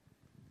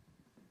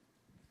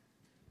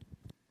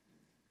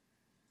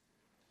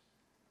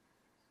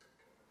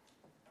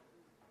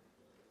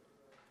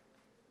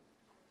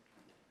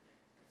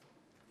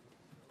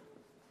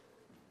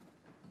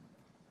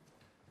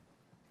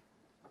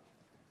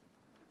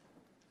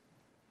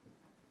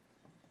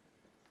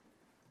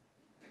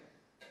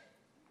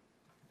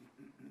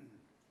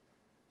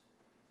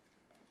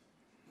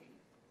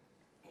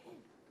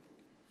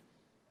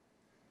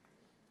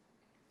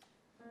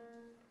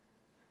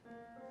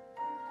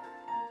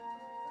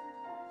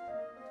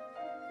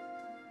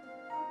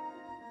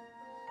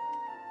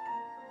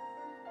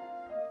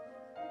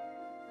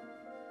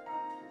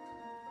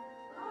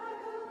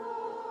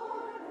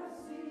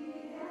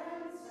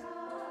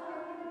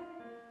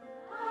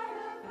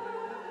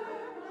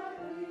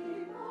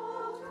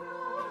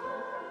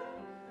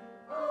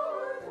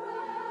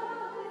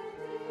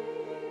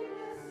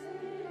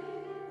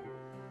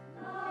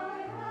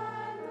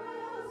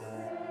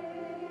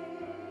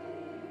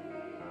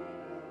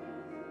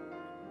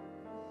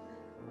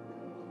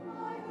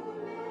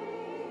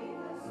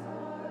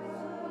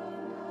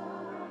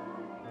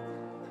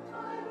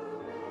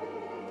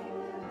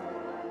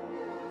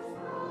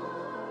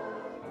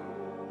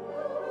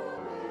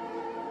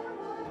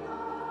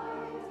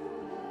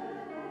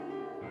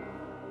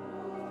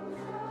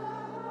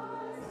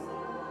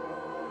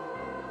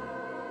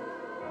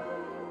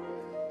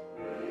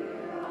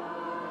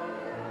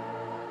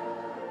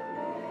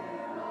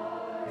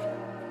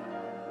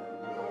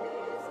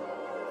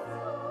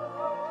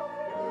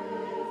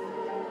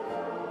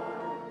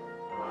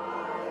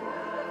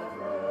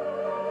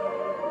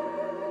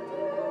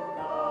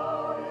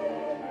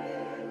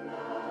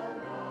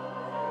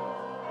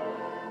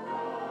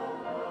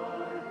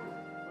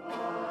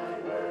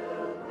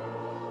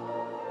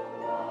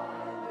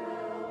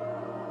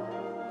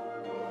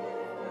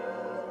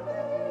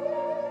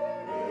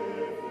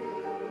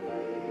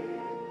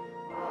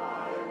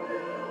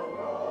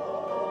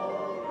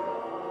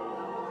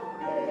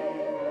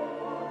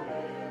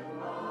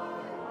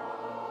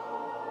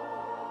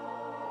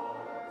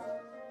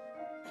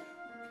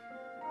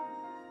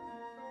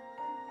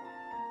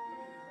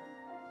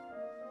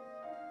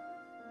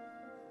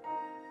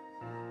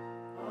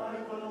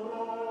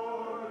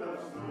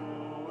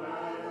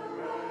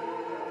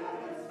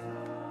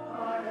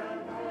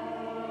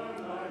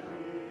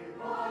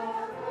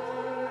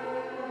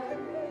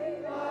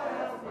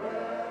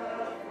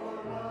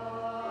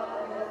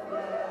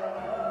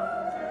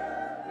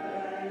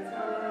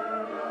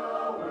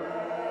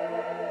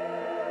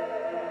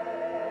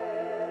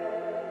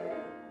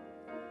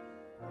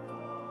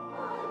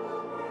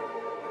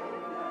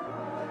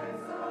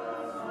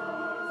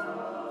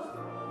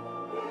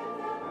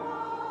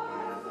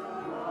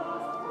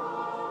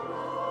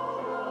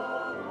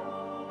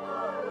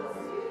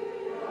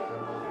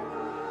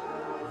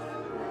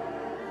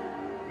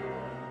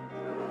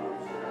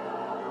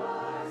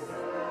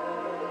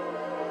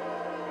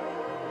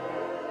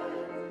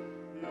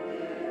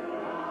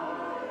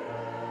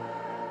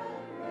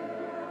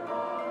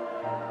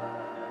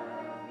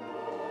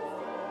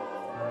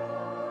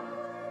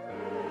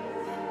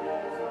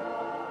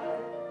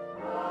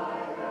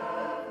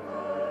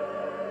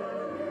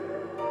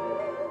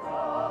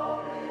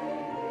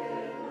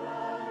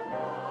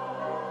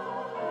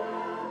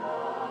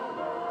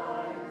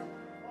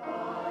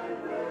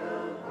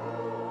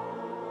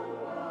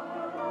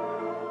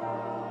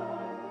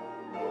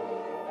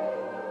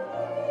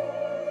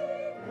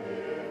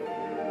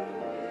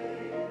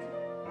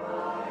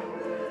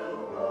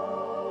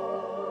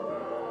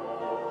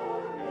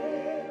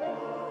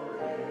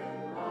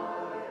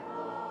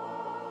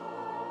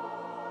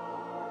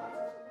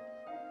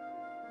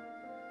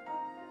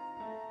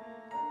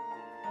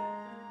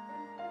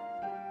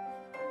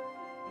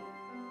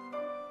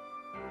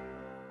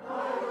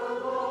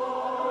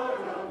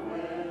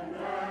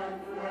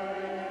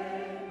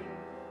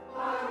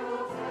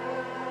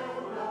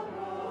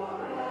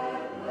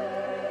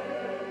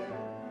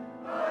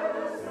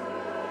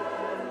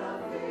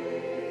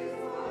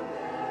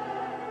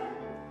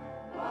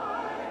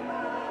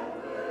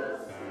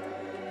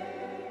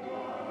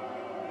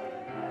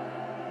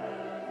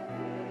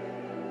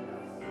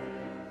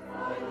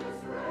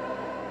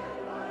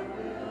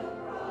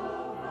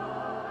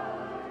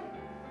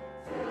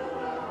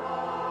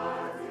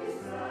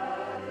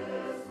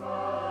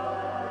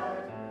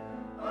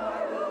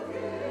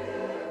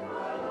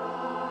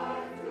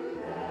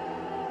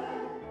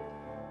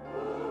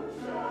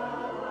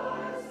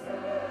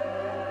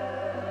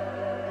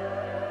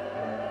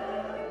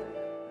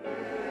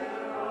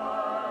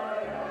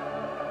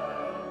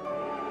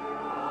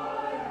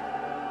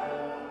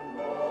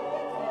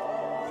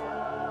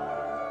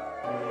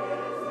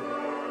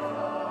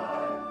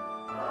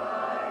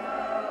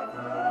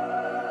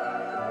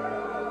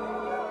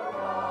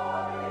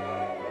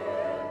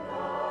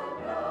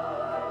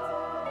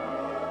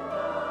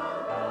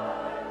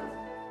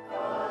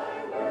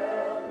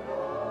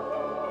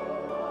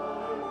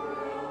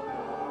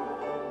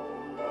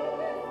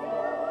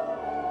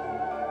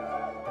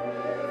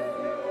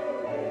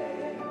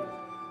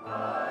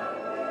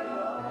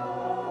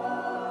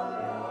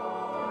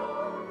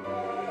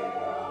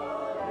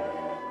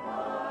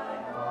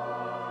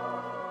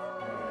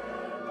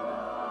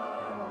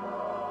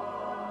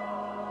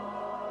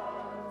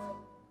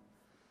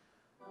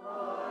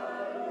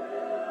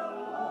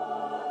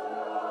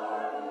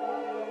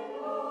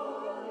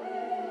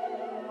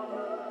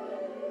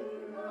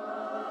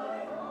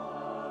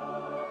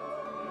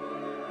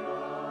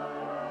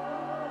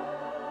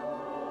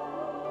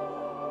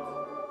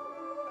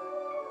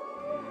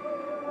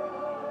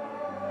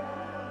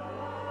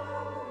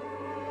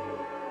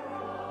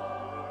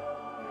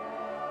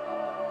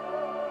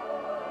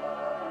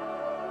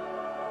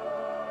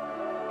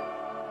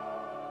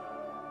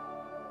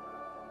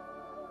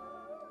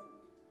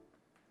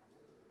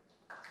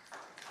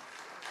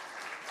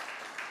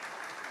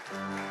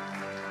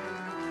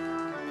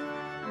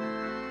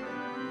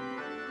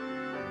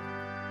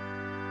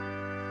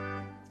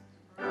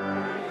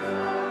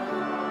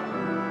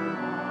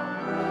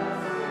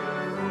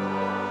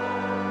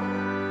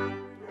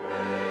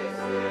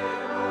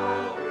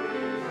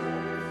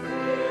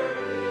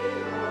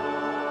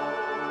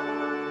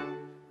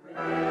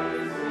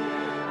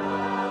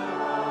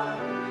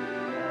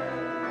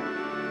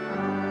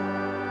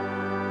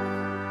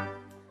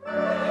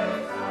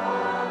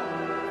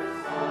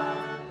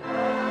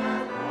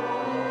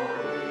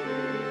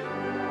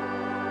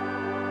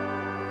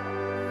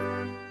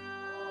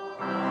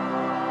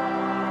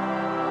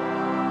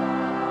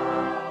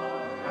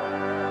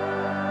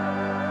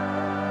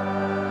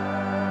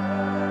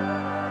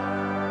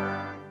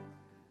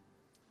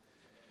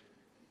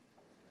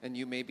 and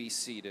you may be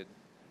seated.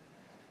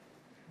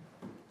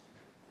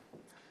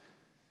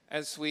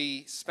 As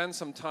we spend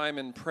some time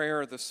in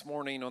prayer this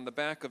morning, on the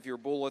back of your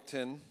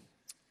bulletin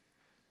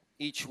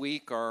each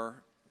week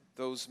are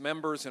those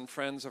members and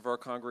friends of our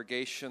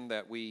congregation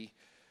that we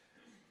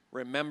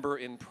remember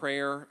in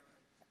prayer.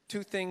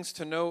 Two things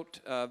to note.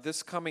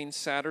 This coming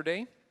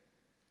Saturday,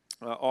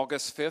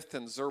 August 5th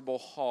in Zerbel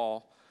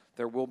Hall,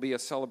 there will be a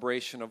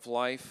celebration of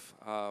life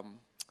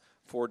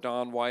for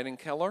Don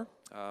Weidenkeller.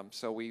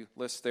 So we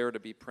list there to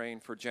be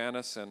praying for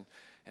Janice and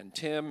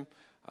Tim,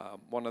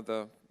 one of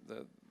the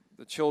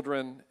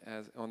children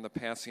on the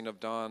passing of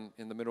Don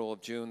in the middle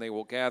of June. They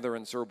will gather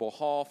in Zerbel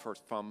Hall for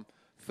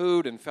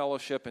food and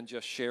fellowship and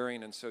just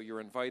sharing, and so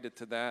you're invited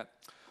to that.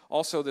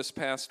 Also this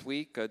past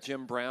week,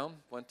 Jim Brown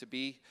went to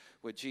be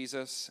with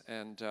Jesus,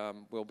 and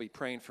we'll be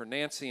praying for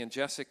Nancy and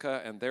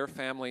Jessica and their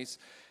families.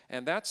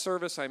 And that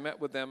service, I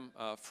met with them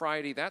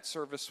Friday. That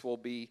service will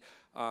be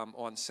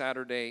on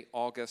Saturday,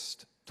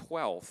 August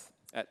 12th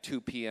at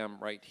 2 p.m.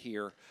 right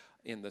here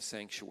in the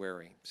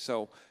sanctuary.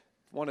 So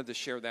wanted to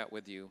share that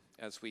with you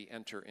as we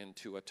enter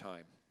into a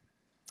time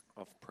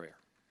of prayer.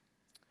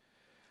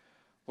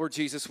 Lord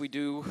Jesus, we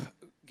do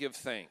give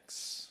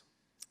thanks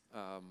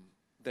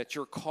that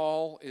your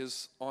call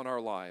is on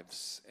our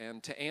lives.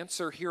 And to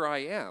answer, "Here I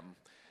am,"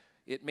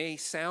 it may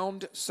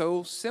sound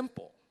so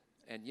simple,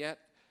 and yet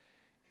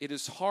it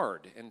is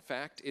hard. In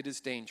fact, it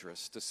is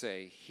dangerous to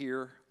say,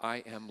 "Here I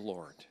am,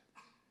 Lord."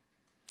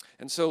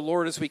 And so,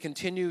 Lord, as we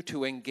continue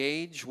to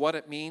engage what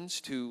it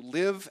means to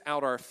live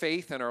out our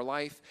faith and our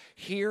life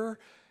here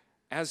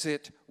as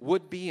it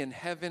would be in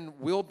heaven,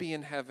 will be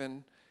in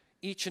heaven,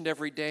 each and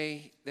every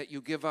day that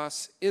you give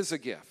us is a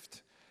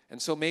gift.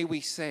 And so may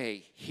we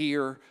say,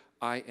 "Here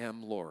I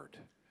am, Lord."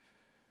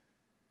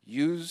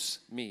 Use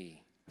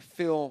me,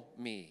 fill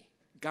me,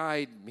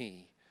 guide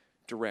me,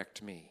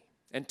 direct me.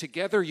 And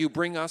together you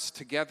bring us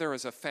together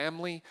as a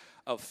family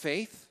of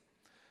faith,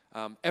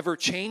 ever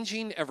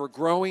changing, ever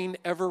growing,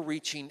 ever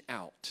reaching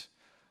out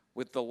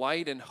with the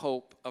light and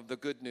hope of the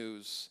good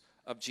news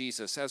of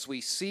Jesus, as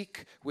we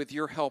seek with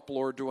your help,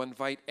 Lord, to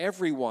invite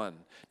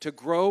everyone to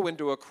grow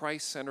into a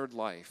Christ-centered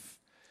life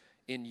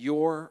in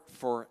your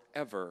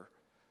forever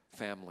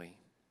family.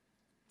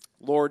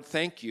 Lord,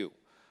 thank you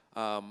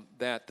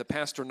that the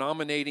pastor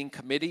nominating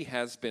committee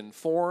has been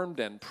formed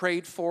and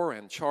prayed for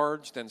and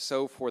charged, and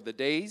so for the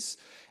days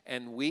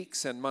and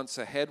weeks and months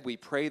ahead, we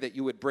pray that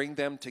you would bring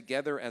them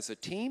together as a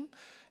team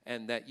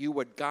and that you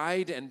would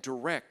guide and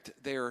direct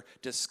their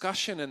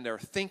discussion and their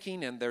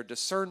thinking and their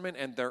discernment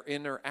and their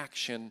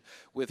interaction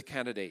with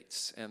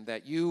candidates, and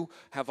that you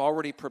have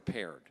already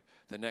prepared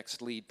the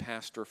next lead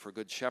pastor for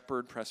Good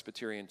Shepherd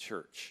Presbyterian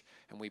Church.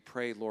 And we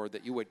pray, Lord,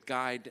 that you would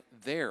guide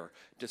their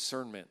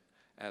discernment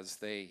as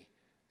they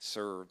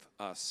serve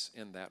us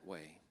in that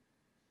way.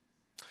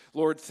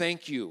 Lord,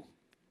 thank you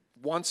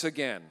once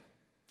again,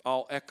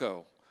 I'll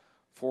echo,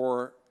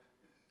 for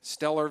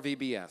Stellar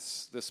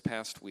VBS this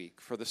past week,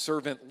 for the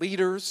servant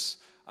leaders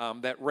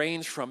that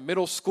range from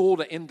middle school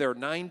to in their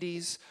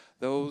 90s,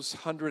 those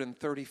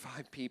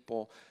 135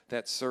 people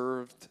that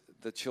served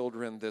the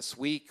children this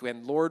week.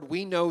 And Lord,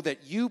 we know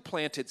that you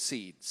planted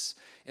seeds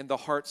in the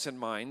hearts and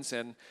minds,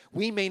 and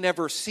we may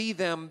never see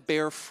them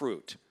bear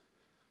fruit.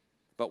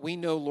 But we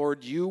know,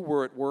 Lord, you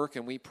were at work,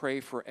 and we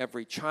pray for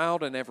every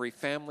child and every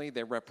family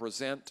they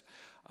represent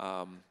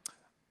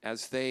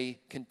as they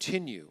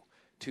continue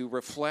to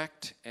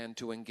reflect and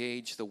to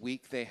engage the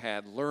week they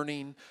had,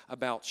 learning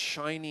about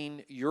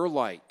shining your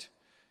light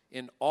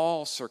in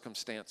all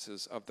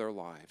circumstances of their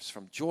lives,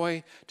 from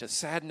joy to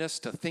sadness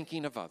to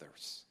thinking of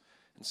others.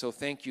 And so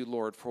thank you,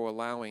 Lord, for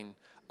allowing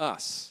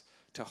us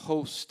to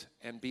host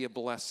and be a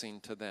blessing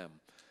to them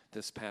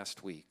this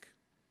past week.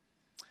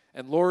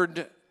 And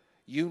Lord,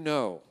 you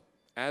know,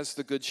 as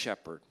the Good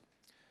Shepherd,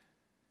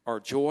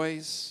 our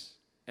joys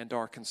and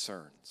our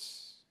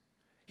concerns.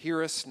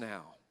 Hear us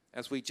now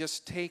as we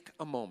just take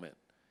a moment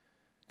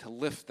to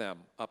lift them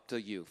up to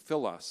you.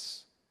 Fill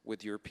us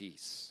with your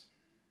peace.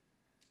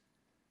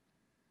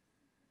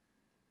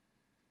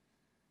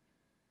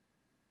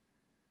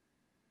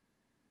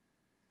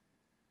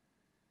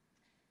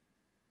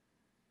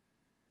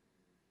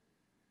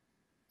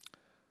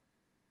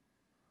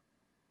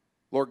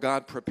 Lord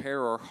God,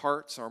 prepare our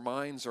hearts, our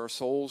minds, our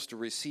souls to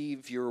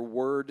receive your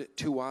word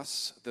to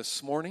us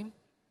this morning.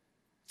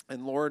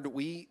 And Lord,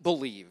 we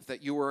believe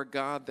that you are a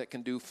God that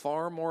can do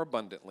far more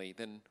abundantly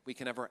than we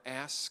can ever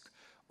ask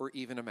or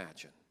even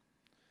imagine.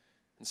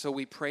 And so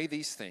we pray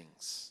these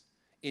things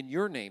in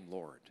your name,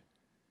 Lord,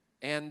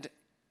 and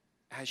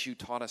as you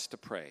taught us to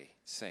pray,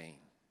 saying,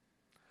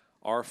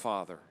 "Our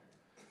Father,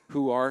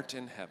 who art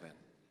in heaven,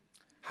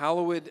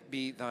 hallowed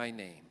be thy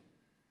name.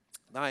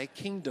 Thy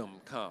kingdom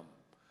come.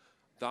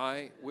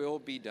 Thy will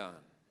be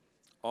done,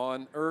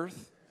 on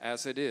earth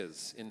as it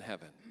is in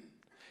heaven.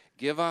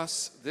 Give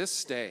us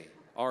this day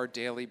our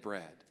daily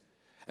bread,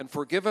 and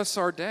forgive us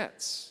our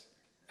debts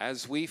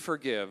as we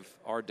forgive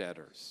our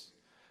debtors.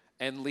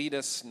 And lead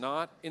us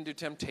not into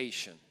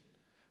temptation,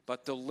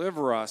 but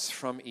deliver us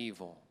from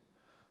evil.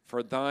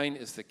 For thine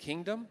is the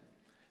kingdom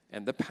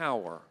and the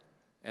power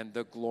and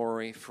the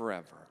glory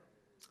forever.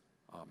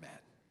 Amen.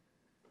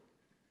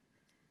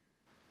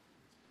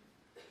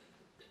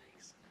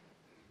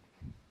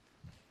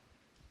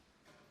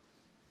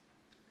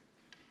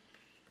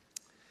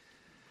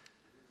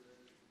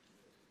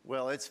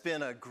 Well, it's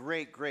been a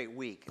great, great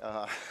week.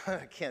 I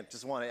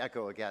just want to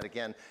echo that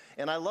again.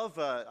 And I love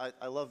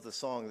the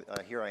song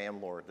 "Here I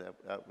Am, Lord."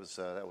 That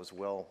was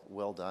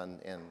well done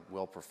and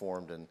well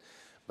performed. And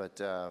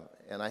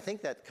I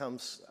think that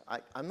comes.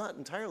 I'm not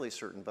entirely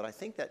certain, but I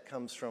think that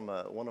comes from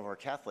one of our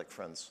Catholic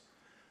friends.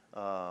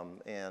 I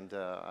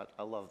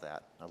love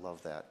that. I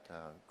love that.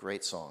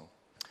 Great song.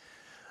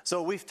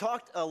 So we've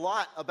talked a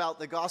lot about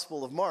the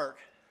Gospel of Mark,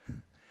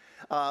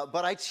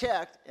 but I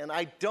checked, and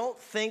I don't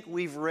think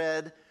we've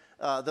read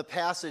the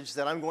passage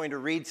that I'm going to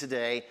read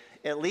today,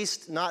 at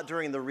least not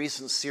during the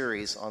recent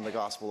series on the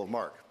Gospel of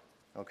Mark,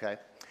 okay?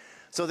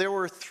 So there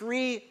were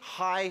 3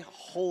 high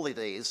holy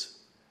days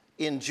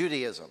in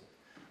Judaism.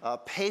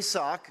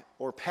 Pesach,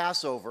 or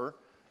Passover,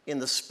 in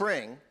the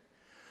spring.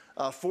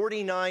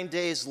 49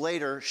 days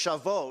later,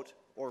 Shavuot,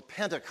 or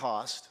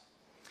Pentecost.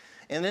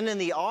 And then in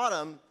the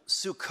autumn,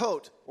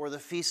 Sukkot, or the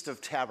Feast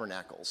of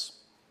Tabernacles.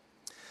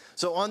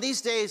 So on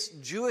these days,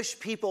 Jewish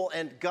people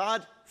and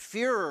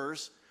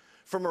God-fearers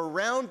from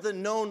around the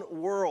known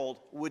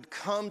world would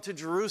come to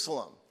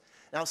Jerusalem.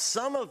 Now,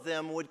 some of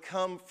them would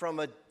come from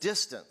a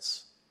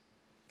distance,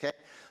 okay?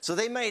 So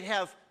they might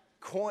have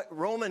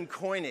Roman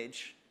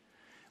coinage,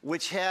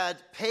 which had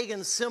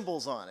pagan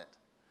symbols on it.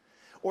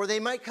 Or they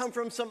might come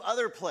from some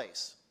other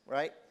place,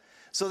 right?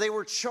 So they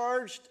were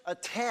charged a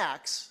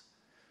tax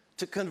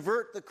to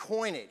convert the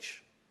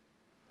coinage.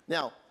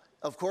 Now,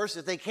 of course,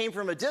 if they came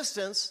from a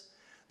distance,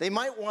 they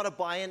might want to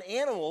buy an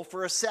animal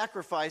for a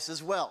sacrifice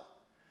as well.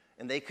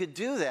 And they could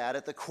do that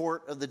at the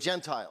court of the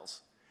Gentiles.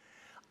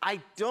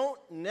 I don't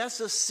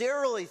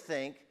necessarily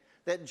think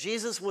that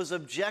Jesus was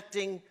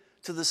objecting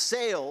to the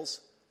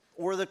sales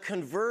or the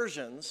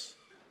conversions,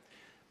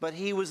 but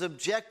he was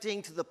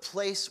objecting to the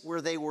place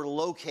where they were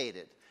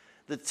located.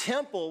 The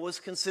temple was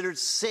considered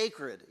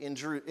sacred in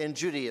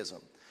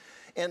Judaism.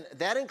 And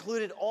that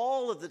included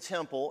all of the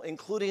temple,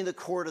 including the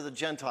court of the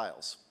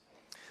Gentiles.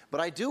 But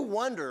I do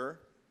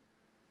wonder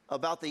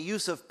about the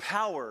use of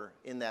power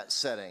in that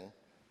setting,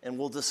 and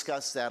we'll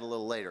discuss that a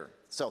little later.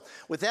 So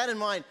with that in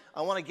mind,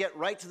 I want to get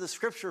right to the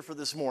scripture for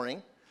this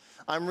morning.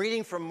 I'm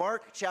reading from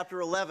Mark chapter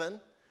 11,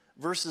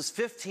 verses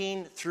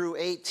 15 through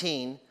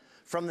 18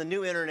 from the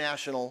New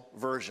International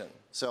Version.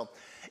 So,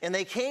 and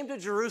they came to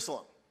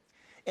Jerusalem,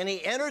 and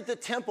he entered the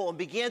temple and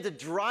began to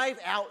drive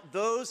out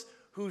those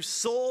who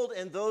sold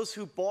and those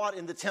who bought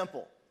in the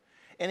temple.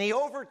 And he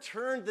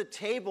overturned the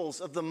tables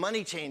of the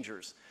money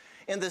changers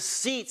and the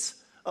seats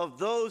of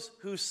those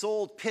who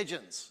sold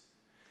pigeons.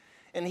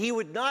 And he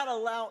would not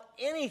allow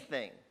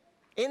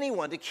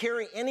anyone to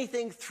carry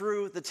anything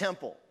through the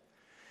temple.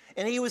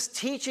 And he was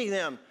teaching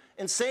them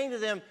and saying to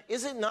them,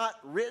 "Is it not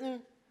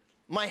written,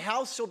 my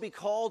house shall be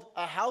called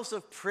a house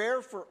of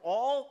prayer for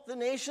all the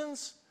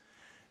nations?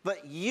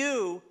 But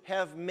you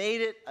have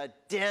made it a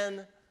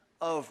den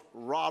of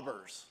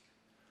robbers."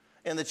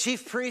 And the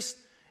chief priests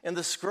and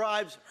the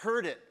scribes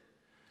heard it,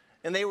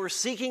 and they were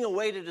seeking a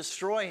way to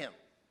destroy him.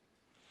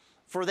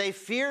 For they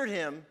feared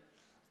him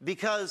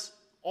because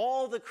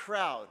all the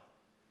crowd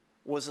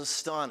was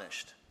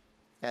astonished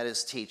at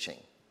his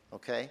teaching.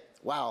 Okay?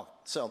 Wow.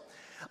 So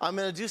I'm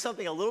going to do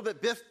something a little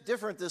bit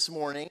different this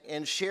morning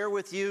and share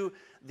with you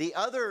the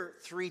other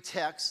 3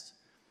 texts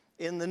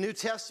in the New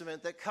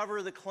Testament that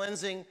cover the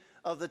cleansing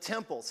of the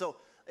temple. So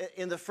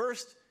in the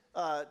first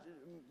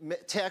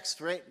text,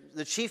 right,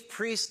 the chief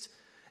priest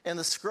and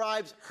the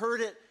scribes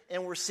heard it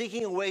and were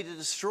seeking a way to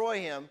destroy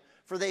him,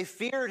 for they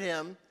feared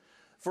him,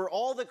 for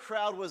all the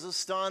crowd was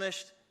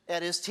astonished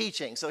at his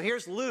teaching. So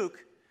here's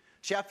Luke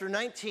chapter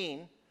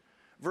 19,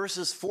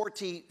 verses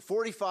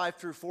 45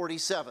 through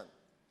 47.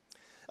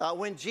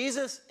 When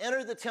Jesus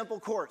entered the temple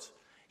courts,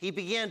 he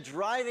began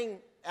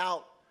driving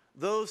out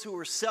those who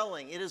were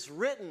selling. "It is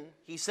written,"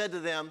 he said to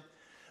them,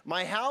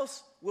 "My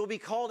house will be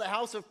called a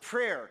house of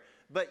prayer,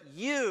 but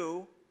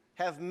you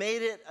have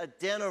made it a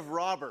den of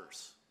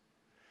robbers."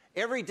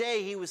 Every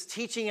day he was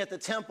teaching at the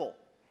temple,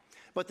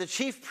 but the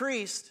chief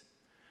priest,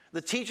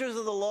 the teachers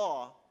of the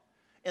law,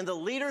 and the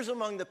leaders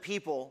among the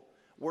people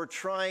were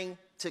trying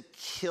to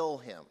kill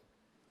him.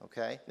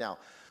 Okay? Now,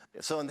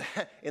 so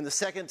in the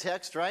second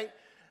text, right?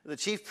 The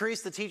chief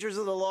priests, the teachers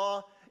of the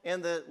law,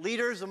 and the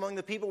leaders among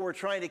the people were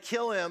trying to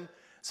kill him.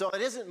 So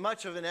it isn't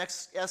much of an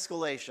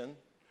escalation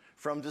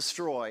from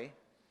destroy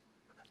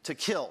to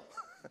kill.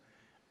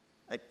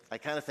 I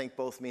kind of think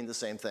both mean the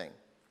same thing.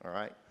 All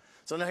right?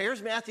 So now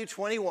here's Matthew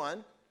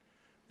 21,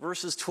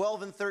 verses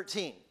 12 and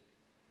 13.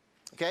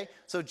 Okay?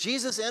 So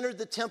Jesus entered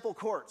the temple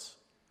courts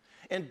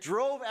and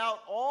drove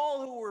out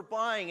all who were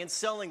buying and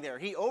selling there.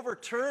 He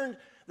overturned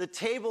the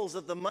tables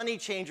of the money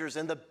changers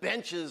and the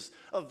benches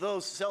of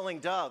those selling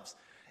doves.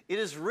 "It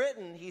is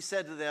written," he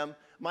said to them,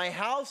 "My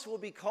house will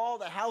be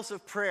called a house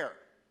of prayer,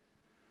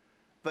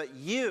 but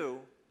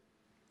you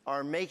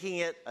are making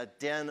it a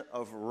den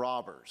of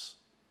robbers."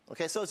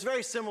 Okay, so it's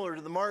very similar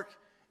to the Mark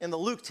in the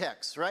Luke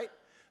text, right?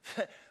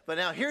 But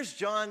now here's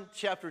John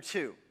chapter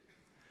 2,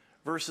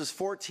 verses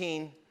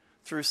 14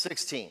 through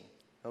 16,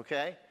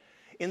 okay?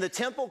 In the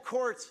temple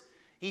courts,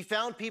 he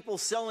found people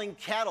selling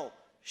cattle,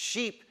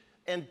 sheep,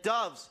 and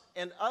doves,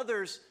 and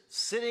others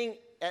sitting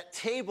at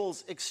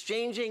tables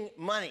exchanging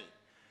money.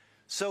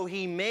 So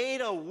he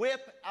made a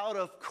whip out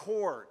of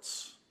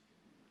cords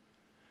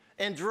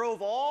and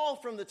drove all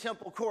from the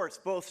temple courts,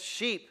 both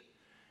sheep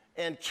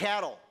and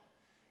cattle.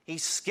 He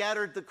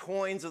scattered the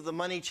coins of the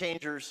money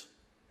changers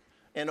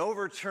and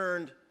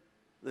overturned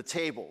the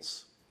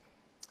tables,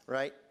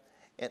 right?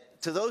 And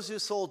to those who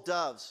sold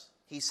doves,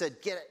 he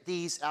said, "Get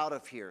these out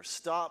of here.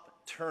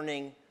 Stop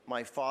turning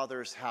my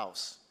Father's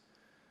house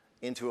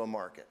into a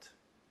market."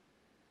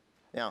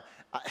 Now,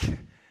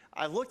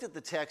 I looked at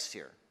the text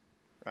here,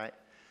 right?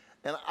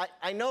 And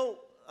I know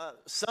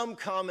some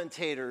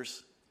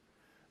commentators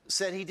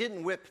said he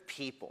didn't whip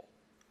people.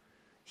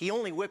 He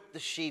only whipped the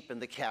sheep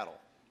and the cattle.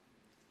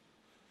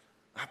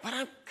 But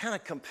I'm kind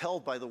of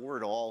compelled by the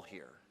word all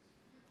here.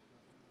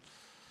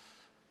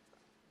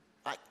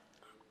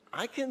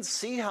 I can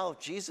see how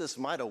Jesus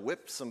might have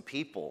whipped some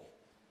people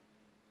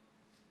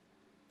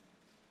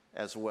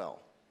as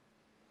well.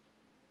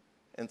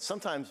 And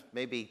sometimes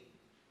maybe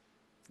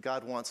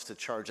God wants to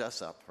charge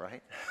us up,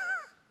 right?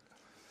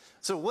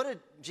 So what did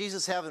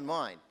Jesus have in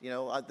mind? You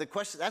know,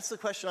 that's the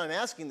question I'm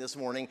asking this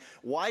morning.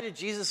 Why did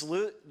Jesus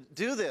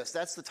do this?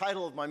 That's the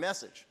title of my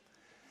message.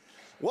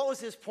 What was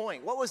his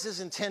point? What was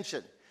his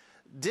intention?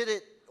 Did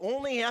it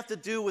only have to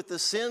do with the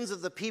sins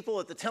of the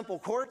people at the temple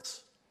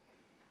courts?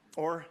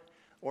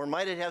 Or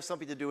might it have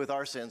something to do with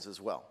our sins as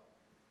well?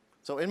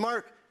 So in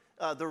Mark,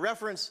 the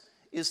reference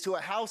is to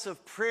a house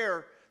of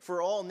prayer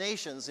for all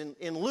nations.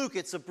 In Luke,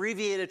 it's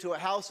abbreviated to a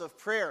house of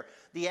prayer.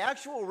 The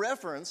actual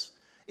reference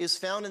is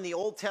found in the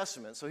Old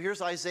Testament. So here's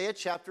Isaiah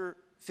chapter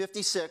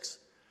 56,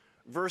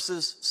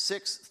 verses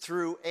 6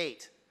 through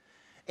 8.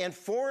 "And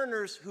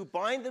foreigners who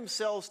bind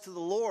themselves to the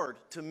Lord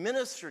to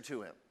minister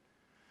to him,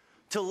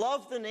 to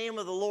love the name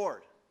of the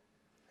Lord,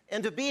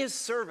 and to be his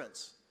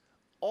servants,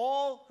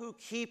 all who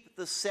keep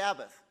the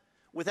Sabbath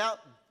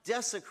without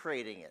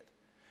desecrating it,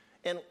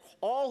 and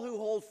all who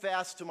hold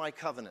fast to my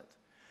covenant,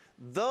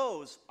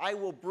 those I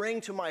will bring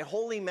to my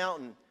holy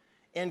mountain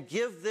and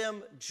give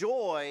them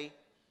joy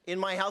in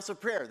my house of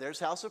prayer." There's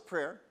house of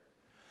prayer.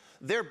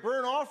 "Their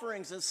burnt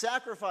offerings and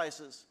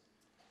sacrifices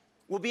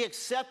will be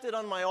accepted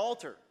on my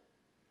altar.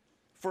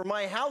 For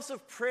my house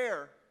of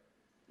prayer,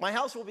 my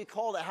house will be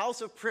called a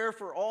house of prayer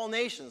for all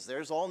nations."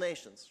 There's all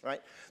nations,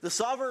 right? "The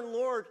sovereign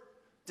Lord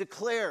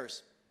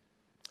declares,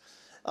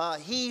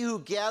 he who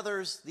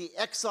gathers the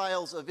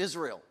exiles of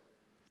Israel,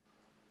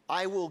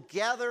 I will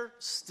gather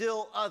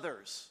still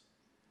others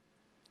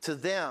to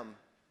them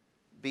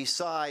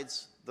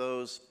besides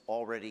those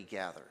already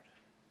gathered."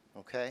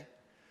 Okay?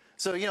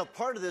 So, you know,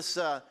 part of this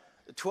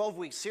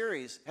 12-week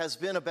series has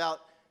been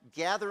about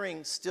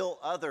gathering still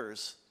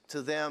others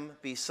to them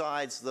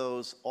besides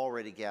those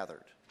already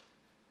gathered.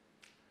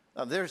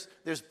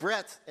 There's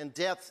breadth and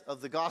depth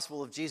of the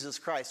gospel of Jesus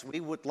Christ. We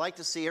would like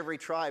to see every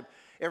tribe,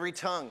 every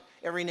tongue,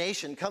 every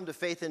nation come to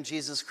faith in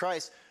Jesus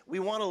Christ. We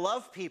want to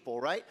love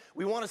people, right?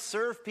 We want to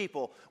serve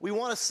people. We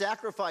want to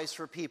sacrifice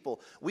for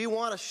people. We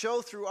want to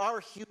show through our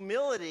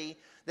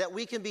humility that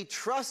we can be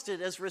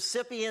trusted as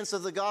recipients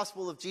of the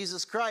gospel of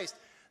Jesus Christ.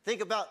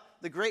 Think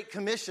about the Great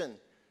Commission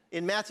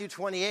in Matthew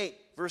 28,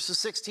 verses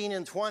 16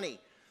 and 20.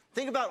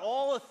 Think about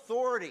all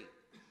authority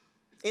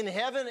in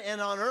heaven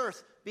and on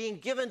earth being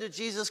given to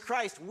Jesus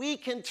Christ. We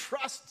can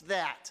trust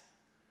that.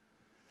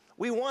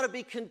 We want to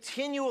be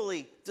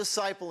continually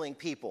discipling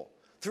people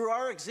through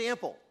our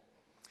example.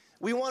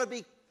 We want to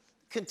be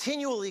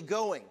continually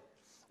going.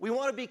 We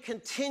want to be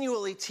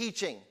continually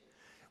teaching.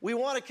 We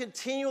want to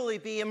continually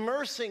be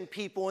immersing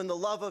people in the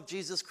love of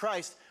Jesus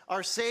Christ,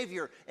 our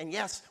Savior. And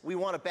yes, we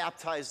want to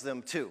baptize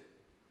them too.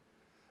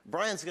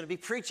 Brian's going to be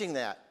preaching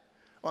that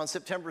on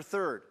September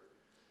 3rd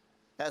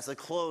as a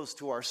close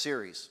to our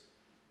series.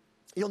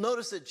 You'll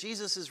notice that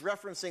Jesus is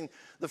referencing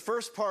the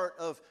first part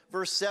of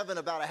verse 7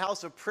 about a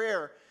house of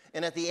prayer,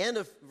 and at the end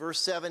of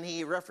verse 7,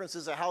 he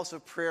references a house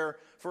of prayer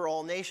for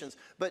all nations.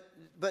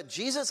 But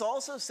Jesus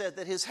also said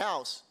that his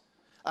house,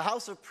 a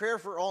house of prayer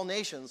for all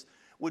nations,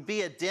 would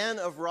be a den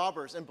of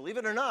robbers. And believe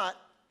it or not,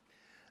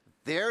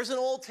 there's an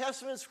Old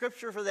Testament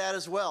scripture for that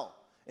as well.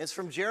 It's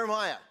from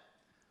Jeremiah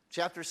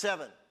chapter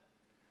 7,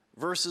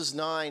 verses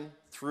 9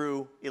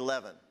 through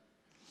 11.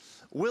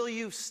 "Will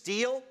you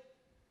steal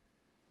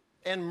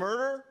and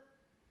murder,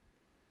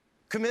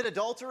 commit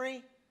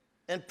adultery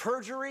and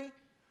perjury,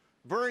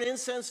 burn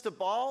incense to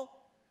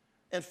Baal,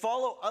 and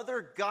follow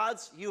other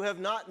gods you have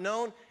not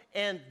known,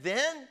 and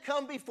then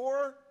come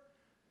before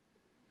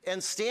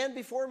and stand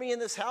before me in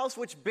this house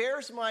which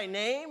bears my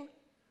name,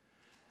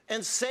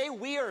 and say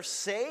we are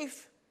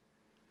safe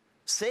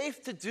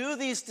to do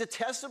these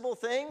detestable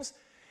things?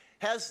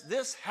 Has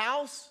this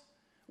house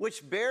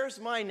which bears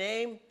my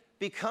name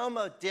become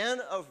a den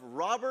of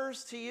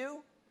robbers to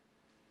you?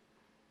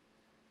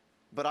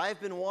 But I've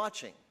been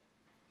watching,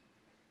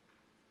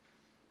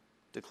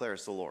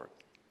 declares the Lord.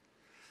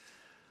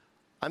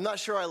 I'm not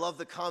sure I love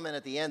the comment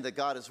at the end that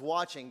God is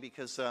watching,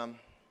 because that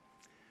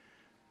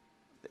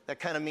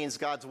kind of means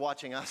God's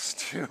watching us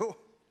too.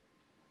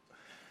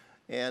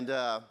 And,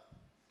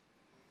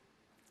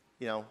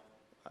 you know,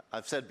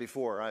 I've said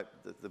before,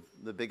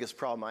 the biggest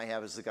problem I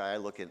have is the guy I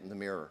look at in the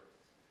mirror.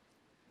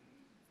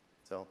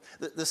 So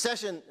the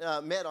session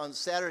met on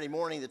Saturday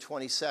morning, the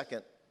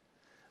 22nd.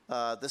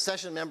 The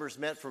session members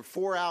met for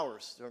 4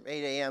 hours, from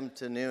 8 a.m.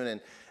 to noon, and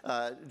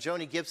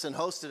Joni Gibson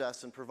hosted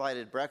us and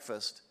provided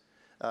breakfast.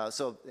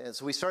 So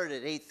we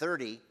started at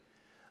 8:30,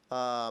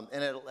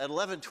 and at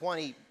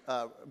 11:20,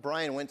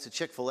 Brian went to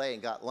Chick-fil-A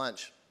and got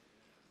lunch.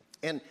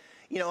 And,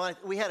 you know,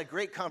 we had a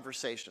great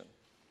conversation,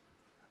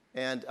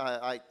 and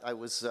I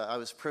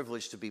was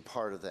privileged to be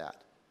part of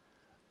that.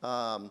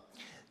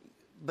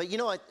 But, you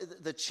know,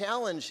 the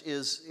challenge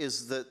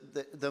is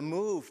the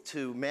move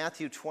to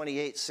Matthew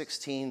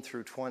 28:16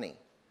 through 20,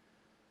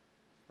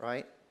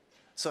 right?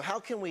 So how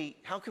can we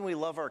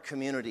love our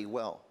community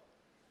well?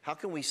 How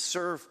can we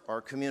serve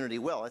our community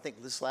well? I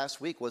think this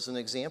last week was an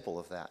example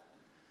of that.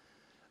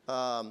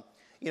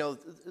 You know,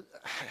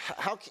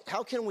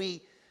 how can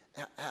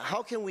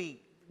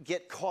we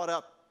get caught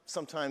up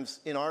sometimes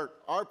in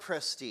our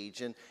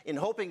prestige and in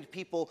hoping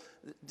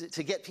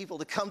to get people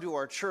to come to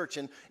our church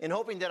and in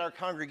hoping that our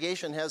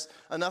congregation has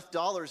enough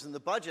dollars in the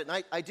budget?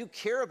 And I do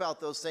care about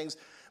those things,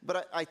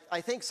 but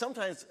I think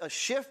sometimes a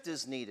shift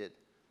is needed,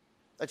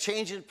 a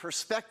change in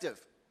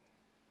perspective.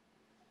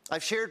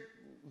 I've shared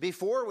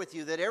before with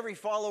you that every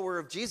follower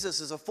of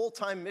Jesus is a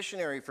full-time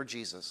missionary for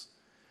Jesus.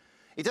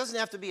 It doesn't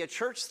have to be a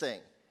church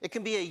thing. It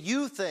can be a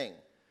you thing.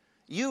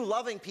 You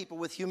loving people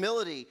with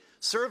humility,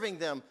 serving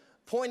them,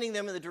 pointing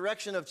them in the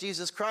direction of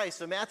Jesus Christ.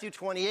 A Matthew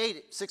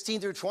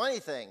 28:16 through 20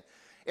 thing.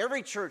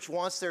 Every church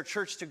wants their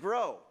church to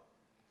grow.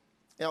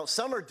 Now,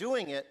 some are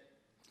doing it,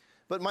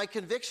 but my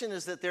conviction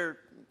is that they're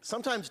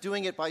sometimes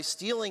doing it by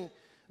stealing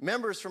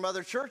members from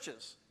other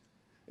churches.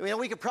 I mean,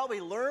 we could probably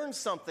learn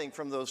something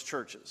from those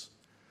churches.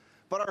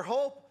 But our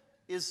hope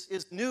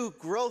is new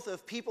growth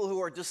of people who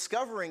are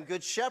discovering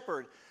Good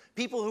Shepherd,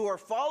 people who are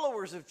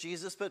followers of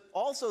Jesus, but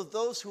also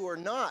those who are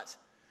not.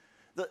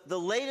 The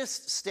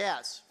latest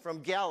stats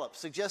from Gallup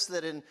suggest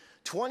that in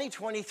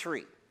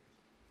 2023,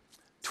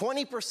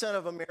 20%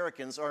 of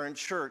Americans are in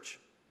church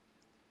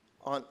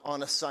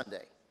on a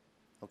Sunday,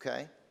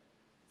 okay?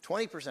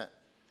 20%.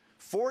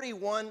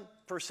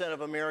 41%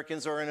 of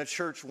Americans are in a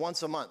church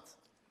once a month.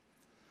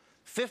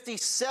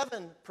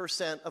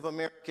 57% of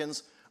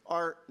Americans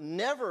are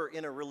never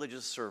in a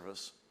religious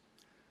service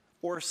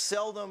or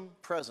seldom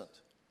present.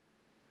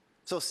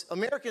 So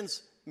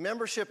Americans'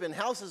 membership in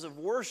houses of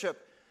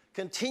worship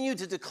continued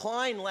to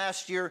decline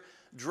last year,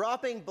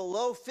 dropping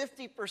below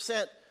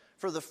 50%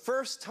 for the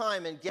first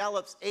time in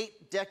Gallup's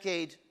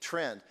 8-decade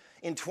trend.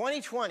 In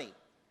 2020,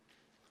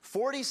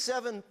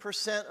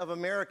 47% of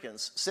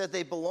Americans said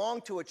they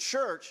belonged to a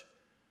church,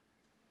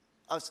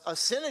 a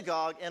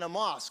synagogue, and a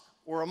mosque,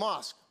 or a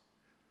mosque.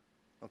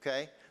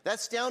 Okay?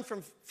 That's down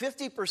from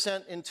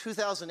 50% in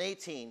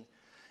 2018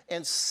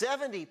 and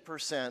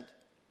 70%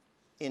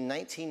 in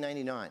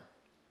 1999.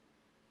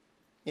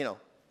 You know,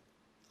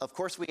 of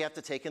course, we have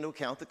to take into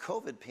account the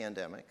COVID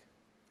pandemic,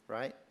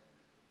 right?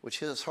 Which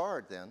hit us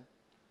hard then.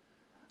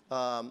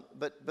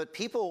 But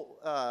people,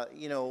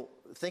 you know,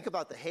 think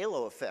about the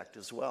halo effect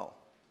as well.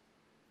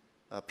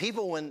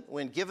 People,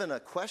 when given a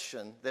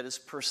question that is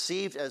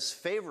perceived as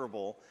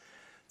favorable,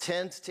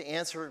 tend to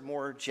answer it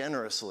more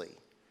generously.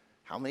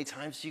 How many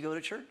times do you go to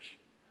church?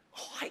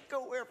 Oh, I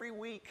go every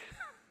week.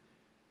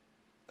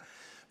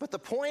 But the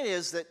point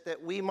is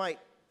that we might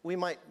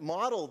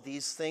model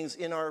these things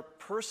in our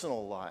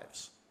personal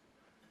lives.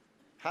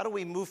 How do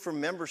we move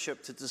from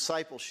membership to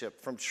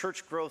discipleship, from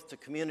church growth to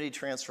community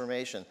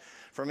transformation,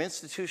 from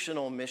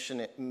institutional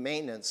mission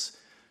maintenance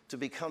to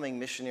becoming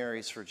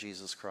missionaries for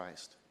Jesus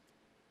Christ?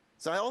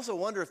 So I also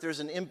wonder if there's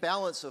an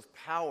imbalance of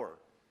power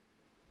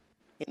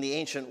in the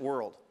ancient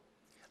world.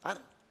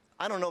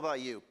 I don't know about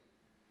you,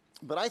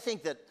 but I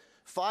think that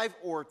 5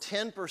 or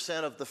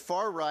 10% of the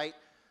far right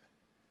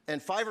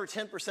and 5 or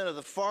 10% of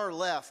the far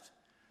left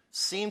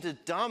seem to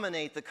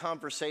dominate the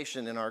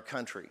conversation in our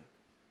country.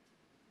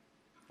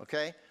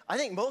 Okay? I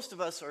think most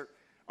of us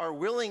are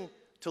willing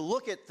to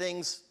look at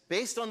things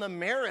based on the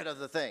merit of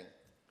the thing.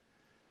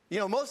 You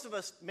know, most of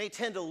us may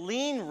tend to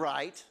lean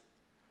right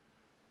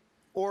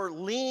or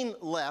lean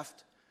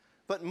left,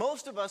 but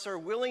most of us are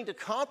willing to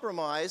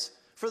compromise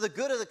for the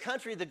good of the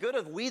country, the good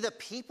of we the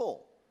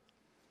people.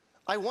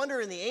 I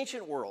wonder, in the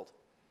ancient world,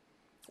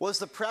 was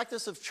the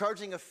practice of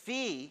charging a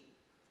fee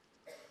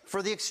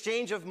for the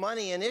exchange of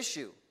money an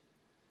issue?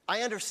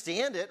 I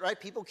understand it, right?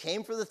 People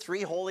came for the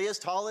 3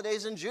 holiest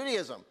holidays in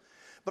Judaism.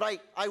 But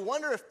I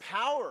wonder if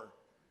power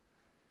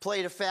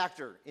played a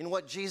factor in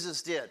what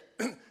Jesus did.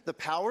 The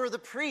power of the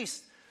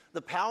priests,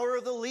 the power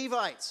of the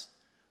Levites,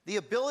 the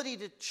ability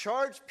to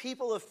charge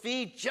people a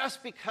fee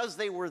just because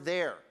they were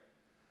there.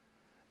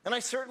 And I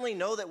certainly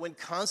know that when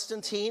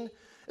Constantine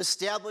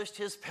established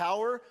his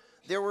power,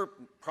 there were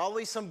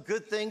probably some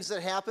good things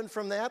that happened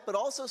from that, but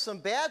also some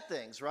bad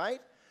things,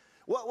 right?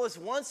 What was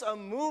once a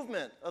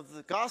movement of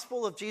the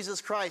gospel of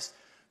Jesus Christ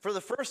for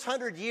the first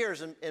 100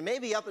 years, and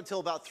maybe up until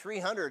about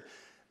 300,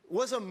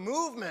 was a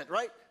movement,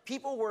 right?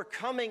 People were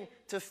coming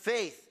to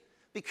faith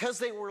because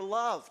they were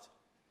loved,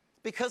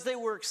 because they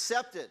were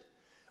accepted.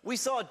 We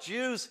saw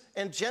Jews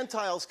and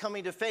Gentiles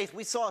coming to faith.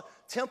 We saw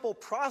temple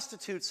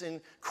prostitutes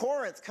in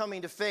Corinth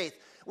coming to faith.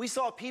 We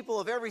saw people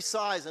of every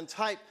size and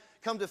type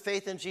come to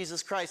faith in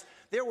Jesus Christ.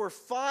 There were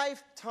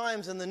 5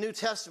 times in the New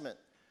Testament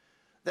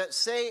that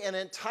say an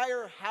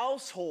entire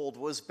household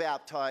was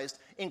baptized,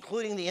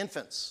 including the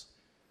infants,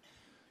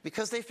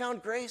 because they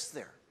found grace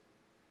there,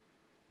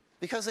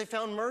 because they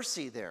found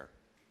mercy there,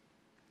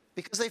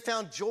 because they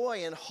found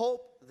joy and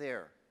hope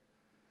there.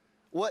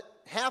 What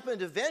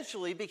happened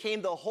eventually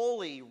became the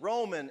Holy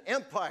Roman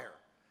Empire.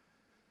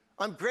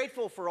 I'm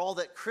grateful for all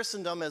that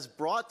Christendom has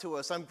brought to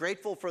us. I'm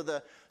grateful for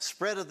the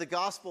spread of the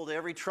gospel to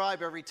every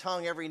tribe, every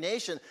tongue, every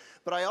nation.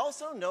 But I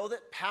also know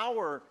that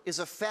power is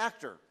a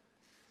factor.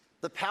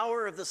 The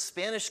power of the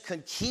Spanish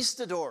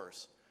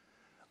conquistadors,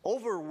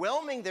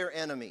 overwhelming their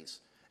enemies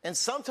and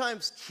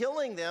sometimes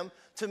killing them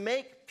to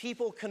make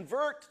people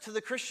convert to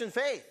the Christian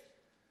faith.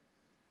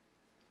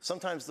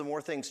 Sometimes the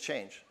more things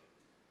change,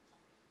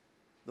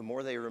 the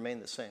more they remain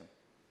the same.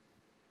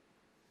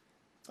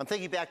 I'm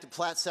thinking back to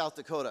Platte, South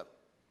Dakota,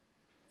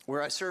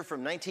 where I served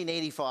from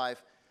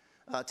 1985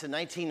 to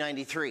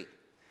 1993.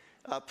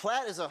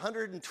 Platte is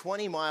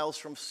 120 miles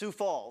from Sioux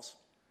Falls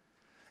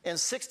and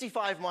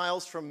 65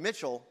 miles from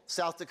Mitchell,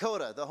 South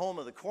Dakota, the home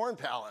of the Corn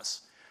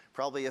Palace.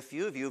 Probably a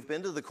few of you have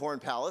been to the Corn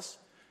Palace.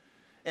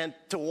 And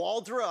to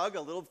Wall Drug,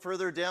 a little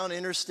further down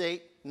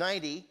Interstate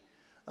 90,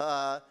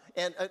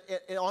 and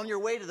on your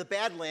way to the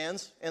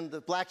Badlands and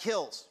the Black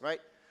Hills, right?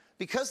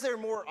 Because they're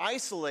more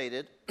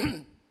isolated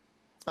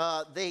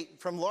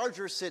from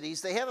larger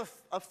cities, they have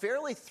a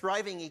fairly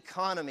thriving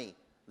economy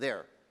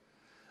there.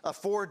 A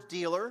Ford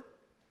dealer,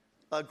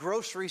 a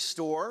grocery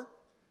store,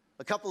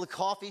 a couple of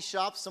coffee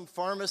shops, some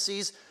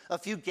pharmacies, a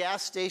few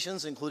gas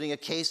stations, including a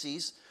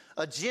Casey's,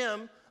 a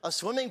gym, a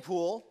swimming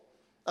pool,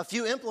 a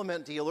few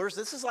implement dealers.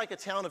 This is like a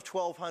town of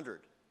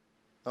 1,200,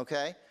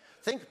 okay?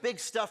 Think big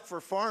stuff for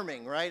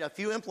farming, right? A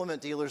few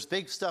implement dealers,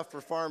 big stuff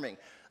for farming.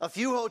 A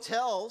few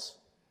hotels.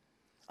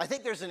 I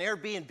think there's an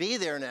Airbnb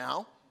there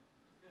now.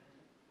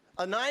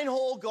 A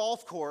 9-hole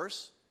golf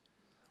course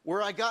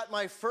where I got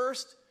my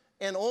first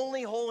and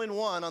only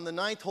hole-in-one on the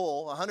 9th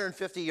hole,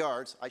 150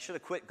 yards. I should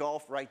have quit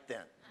golf right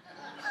then.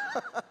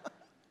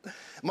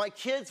 My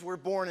kids were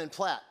born in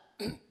Platte.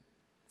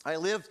 I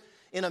lived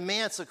in a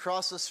manse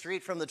across the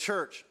street from the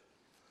church.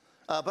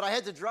 But I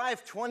had to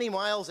drive 20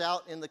 miles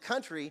out in the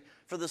country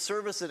for the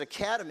service at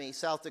Academy,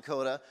 South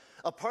Dakota,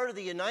 a part of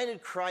the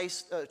United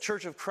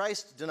Church of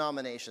Christ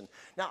denomination.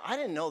 Now, I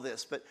didn't know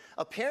this, but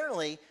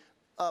apparently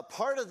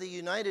part of the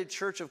United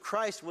Church of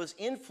Christ was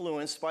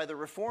influenced by the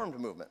Reformed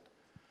movement.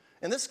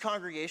 And this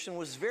congregation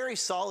was very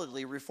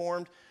solidly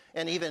Reformed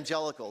and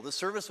evangelical. The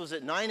service was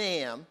at 9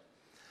 a.m.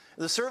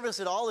 The service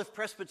at Olive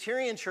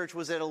Presbyterian Church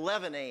was at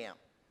 11 a.m.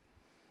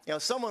 You know,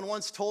 someone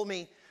once told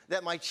me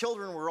that my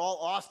children were all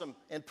awesome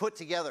and put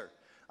together.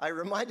 I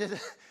reminded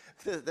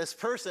this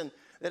person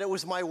that it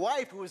was my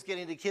wife who was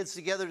getting the kids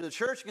together to the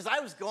church because I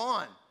was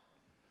gone.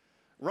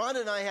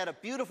 Rhonda and I had a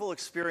beautiful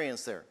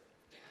experience there.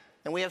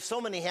 And we have so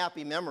many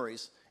happy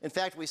memories. In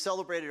fact, we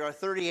celebrated our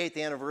 38th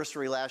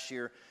anniversary last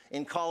year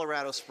in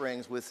Colorado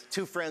Springs with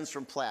 2 friends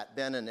from Platte,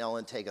 Ben and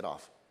Ellen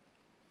Takedoff.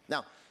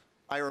 Now,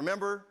 I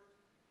remember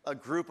a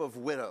group of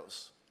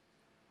widows.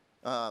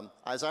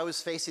 As I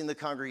was facing the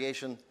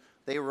congregation,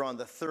 they were on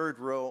the 3rd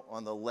row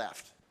on the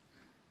left.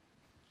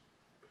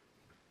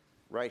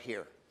 Right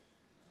here.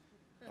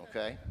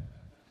 Okay?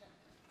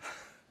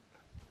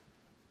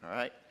 All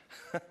right?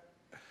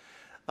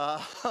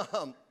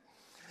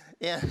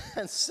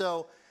 And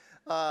so,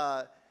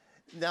 now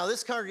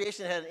this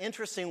congregation had an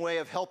interesting way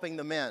of helping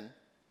the men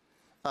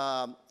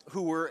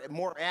who were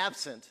more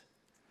absent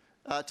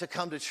to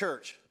come to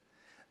church.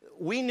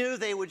 We knew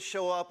they would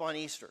show up on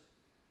Easter.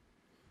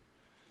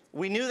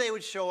 We knew they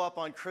would show up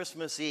on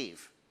Christmas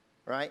Eve,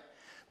 right?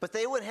 But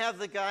they would have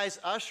the guys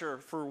usher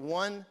for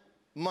 1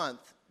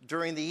 month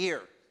during the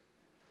year.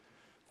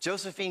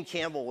 Josephine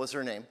Campbell was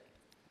her name.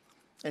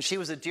 And she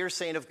was a dear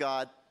saint of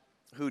God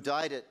who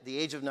died at the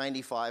age of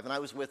 95, and I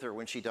was with her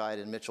when she died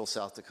in Mitchell,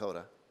 South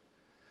Dakota.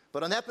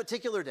 But on that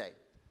particular day,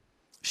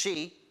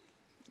 she,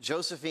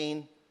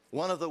 Josephine,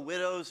 one of the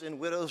widows in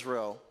Widow's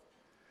Row,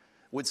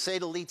 would say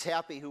to Lee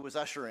Tappy, who was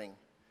ushering,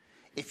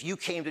 "If you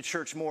came to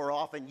church more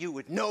often, you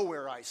would know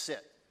where I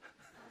sit."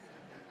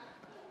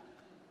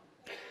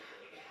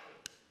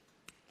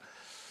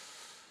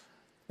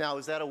 Now,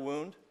 is that a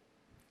wound?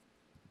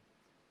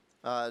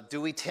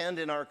 Do we tend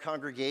in our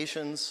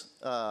congregations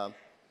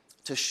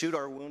to shoot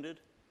our wounded?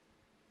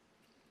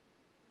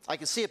 I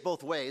can see it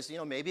both ways. You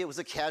know, maybe it was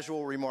a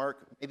casual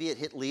remark. Maybe it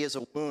hit Lee as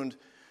a wound.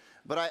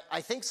 But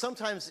I think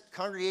sometimes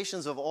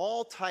congregations of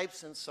all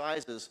types and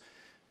sizes,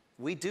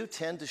 we do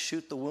tend to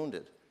shoot the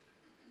wounded.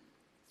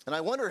 And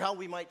I wonder how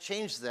we might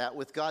change that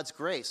with God's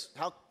grace.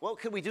 What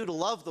could we do to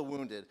love the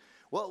wounded?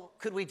 What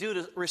could we do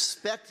to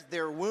respect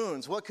their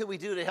wounds? What could we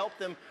do to help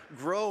them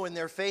grow in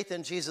their faith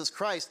in Jesus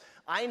Christ?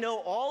 I know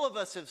all of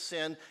us have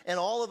sinned and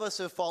all of us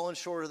have fallen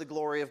short of the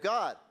glory of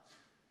God.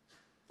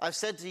 I've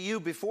said to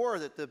you before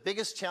that the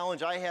biggest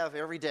challenge I have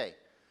every day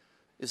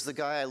is the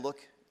guy I look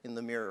at in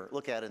the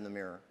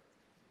mirror.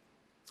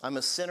 I'm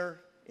a sinner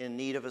in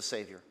need of a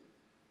Savior.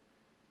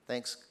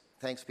 Thanks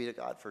be to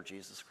God for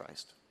Jesus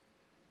Christ.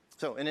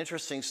 So, an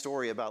interesting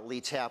story about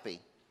Lee Tappy,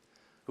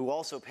 who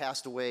also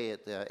passed away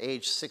at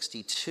age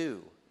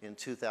 62 in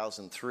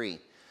 2003.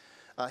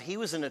 He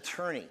was an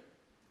attorney,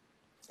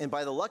 and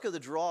by the luck of the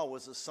draw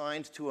was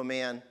assigned to a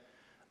man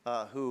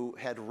who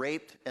had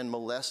raped and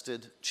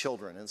molested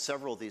children, and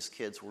several of these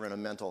kids were in a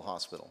mental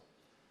hospital.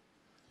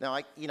 Now,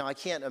 I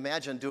can't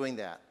imagine doing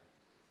that,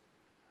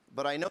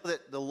 but I know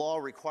that the law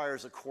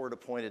requires a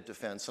court-appointed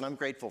defense, and I'm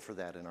grateful for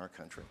that in our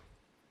country.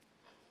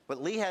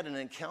 But Lee had an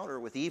encounter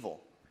with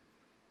evil,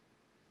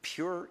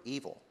 pure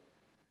evil.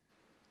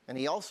 And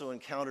he also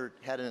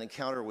had an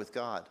encounter with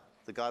God,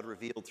 the God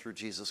revealed through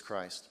Jesus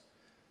Christ.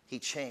 He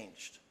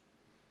changed.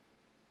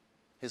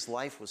 His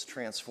life was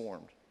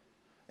transformed.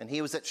 And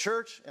he was at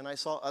church, and I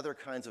saw other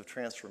kinds of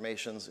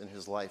transformations in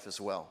his life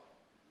as well.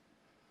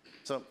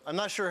 So I'm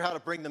not sure how to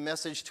bring the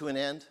message to an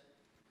end.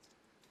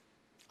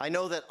 I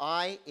know that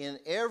in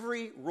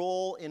every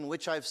role in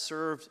which I've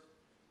served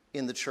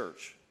in the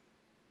church,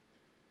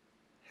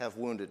 have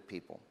wounded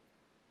people.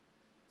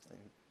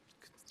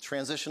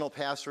 Transitional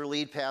pastor,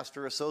 lead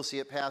pastor,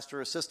 associate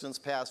pastor, assistants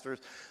pastors,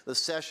 the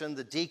session,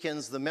 the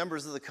deacons, the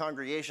members of the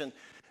congregation.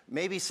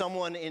 Maybe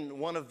someone in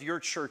one of your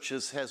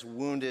churches has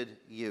wounded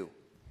you.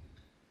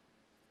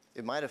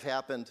 It might have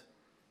happened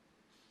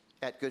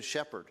at Good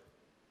Shepherd.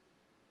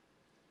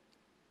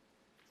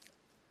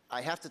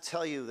 I have to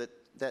tell you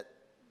that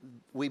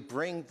we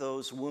bring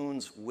those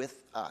wounds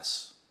with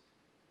us.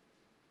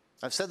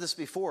 I've said this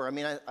before.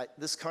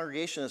 This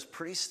congregation is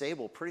pretty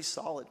stable, pretty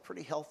solid,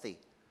 pretty healthy.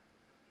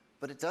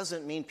 But it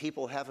doesn't mean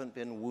people haven't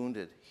been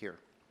wounded here.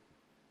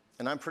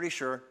 And I'm pretty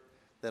sure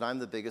that I'm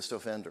the biggest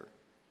offender.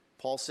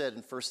 Paul said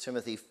in 1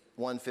 Timothy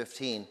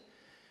 1:15,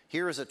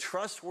 "Here is a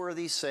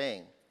trustworthy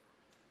saying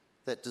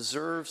that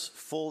deserves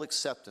full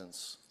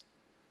acceptance.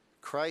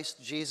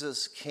 Christ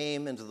Jesus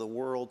came into the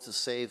world to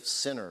save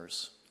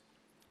sinners,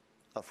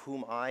 of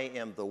whom I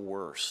am the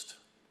worst."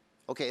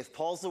 Okay, if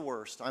Paul's the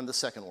worst, I'm the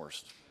second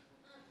worst.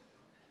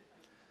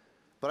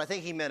 But I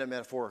think he meant it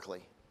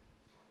metaphorically.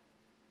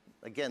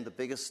 Again, the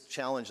biggest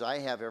challenge I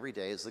have every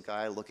day is the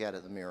guy I look at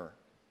in the mirror.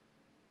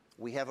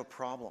 We have a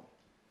problem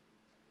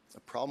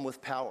with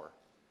power.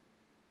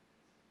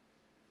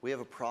 We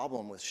have a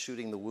problem with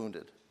shooting the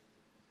wounded.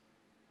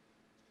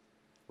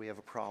 We have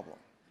a problem.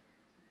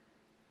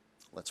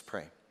 Let's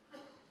pray.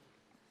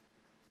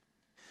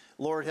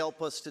 Lord,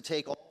 help us to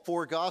take all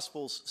four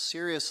Gospels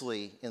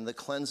seriously in the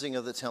cleansing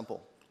of the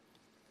temple.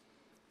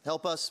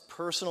 Help us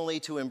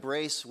personally to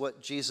embrace what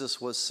Jesus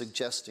was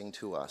suggesting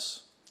to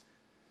us.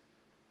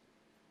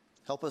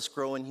 Help us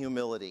grow in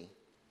humility.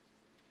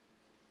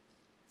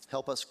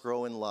 Help us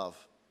grow in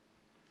love.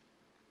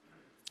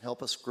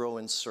 Help us grow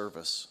in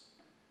service.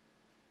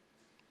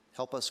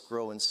 Help us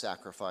grow in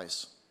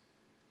sacrifice.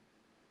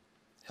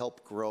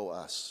 Help grow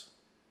us.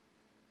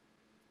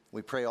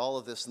 We pray all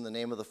of this in the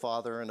name of the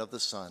Father and of the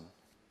Son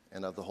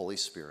and of the Holy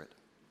Spirit.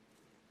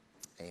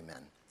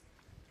 Amen.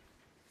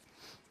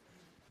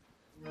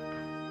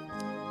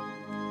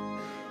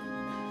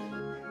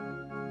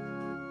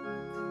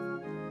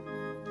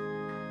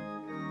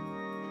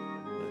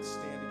 Let's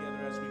stand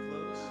together as we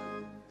close.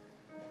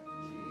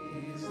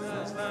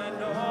 Jesus, I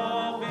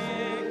know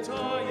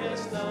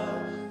victorious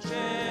love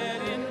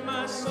shed in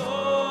my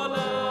soul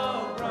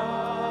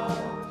abroad.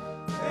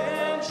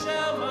 Then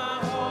shall my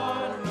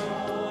heart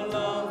no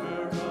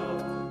longer grow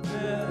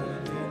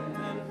burdened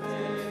and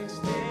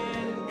fixed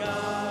in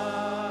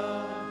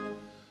God.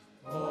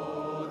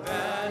 Oh,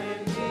 that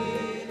in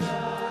me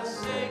the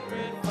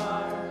sacred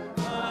fire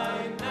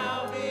might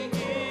now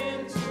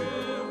begin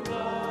to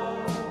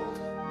glow.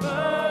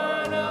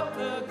 Burn up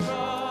the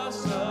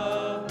cross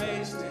of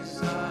base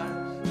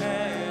desire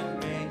and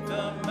make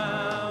the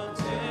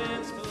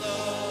mountains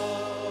flow.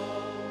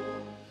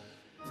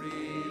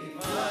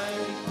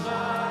 Refining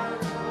fire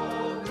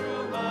roll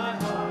through my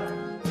heart,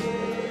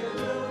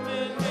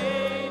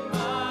 illuminate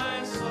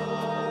my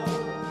soul.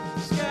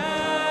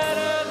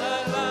 Scatter thy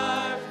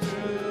life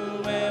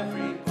through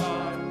every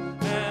part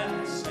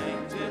and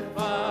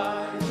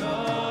sanctify the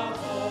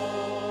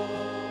whole.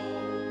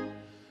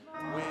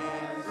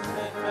 With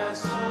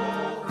steadfast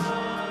soul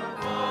from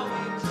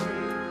falling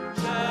tree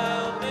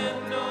shall men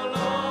no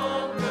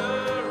longer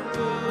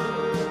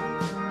move,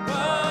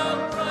 while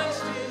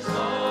Christ is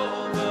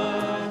all the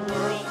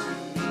world to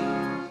me,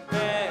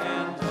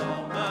 and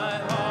all my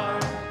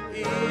heart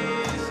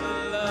is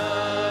love.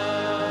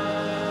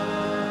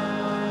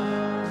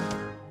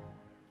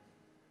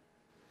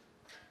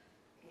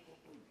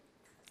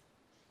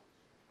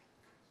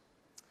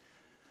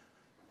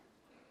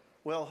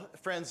 Well,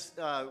 friends,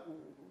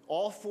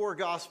 all four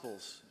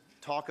Gospels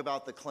talk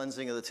about the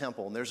cleansing of the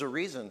temple, and there's a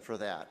reason for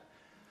that.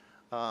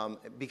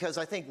 because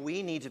I think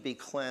we need to be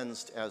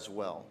cleansed as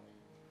well.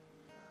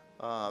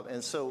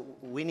 And so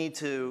we need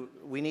to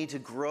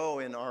grow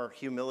in our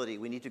humility.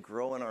 We need to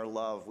grow in our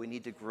love. We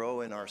need to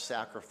grow in our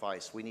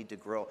sacrifice. We need to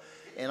grow.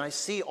 And I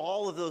see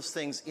all of those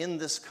things in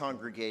this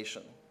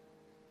congregation.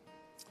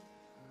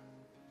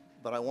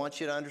 But I want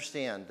you to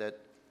understand that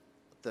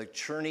the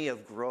journey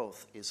of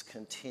growth is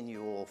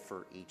continual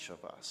for each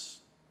of us.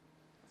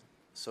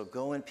 So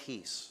go in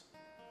peace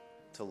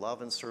to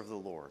love and serve the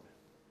Lord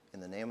in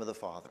the name of the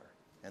Father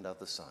and of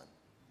the Son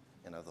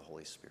and of the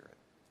Holy Spirit.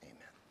 Amen.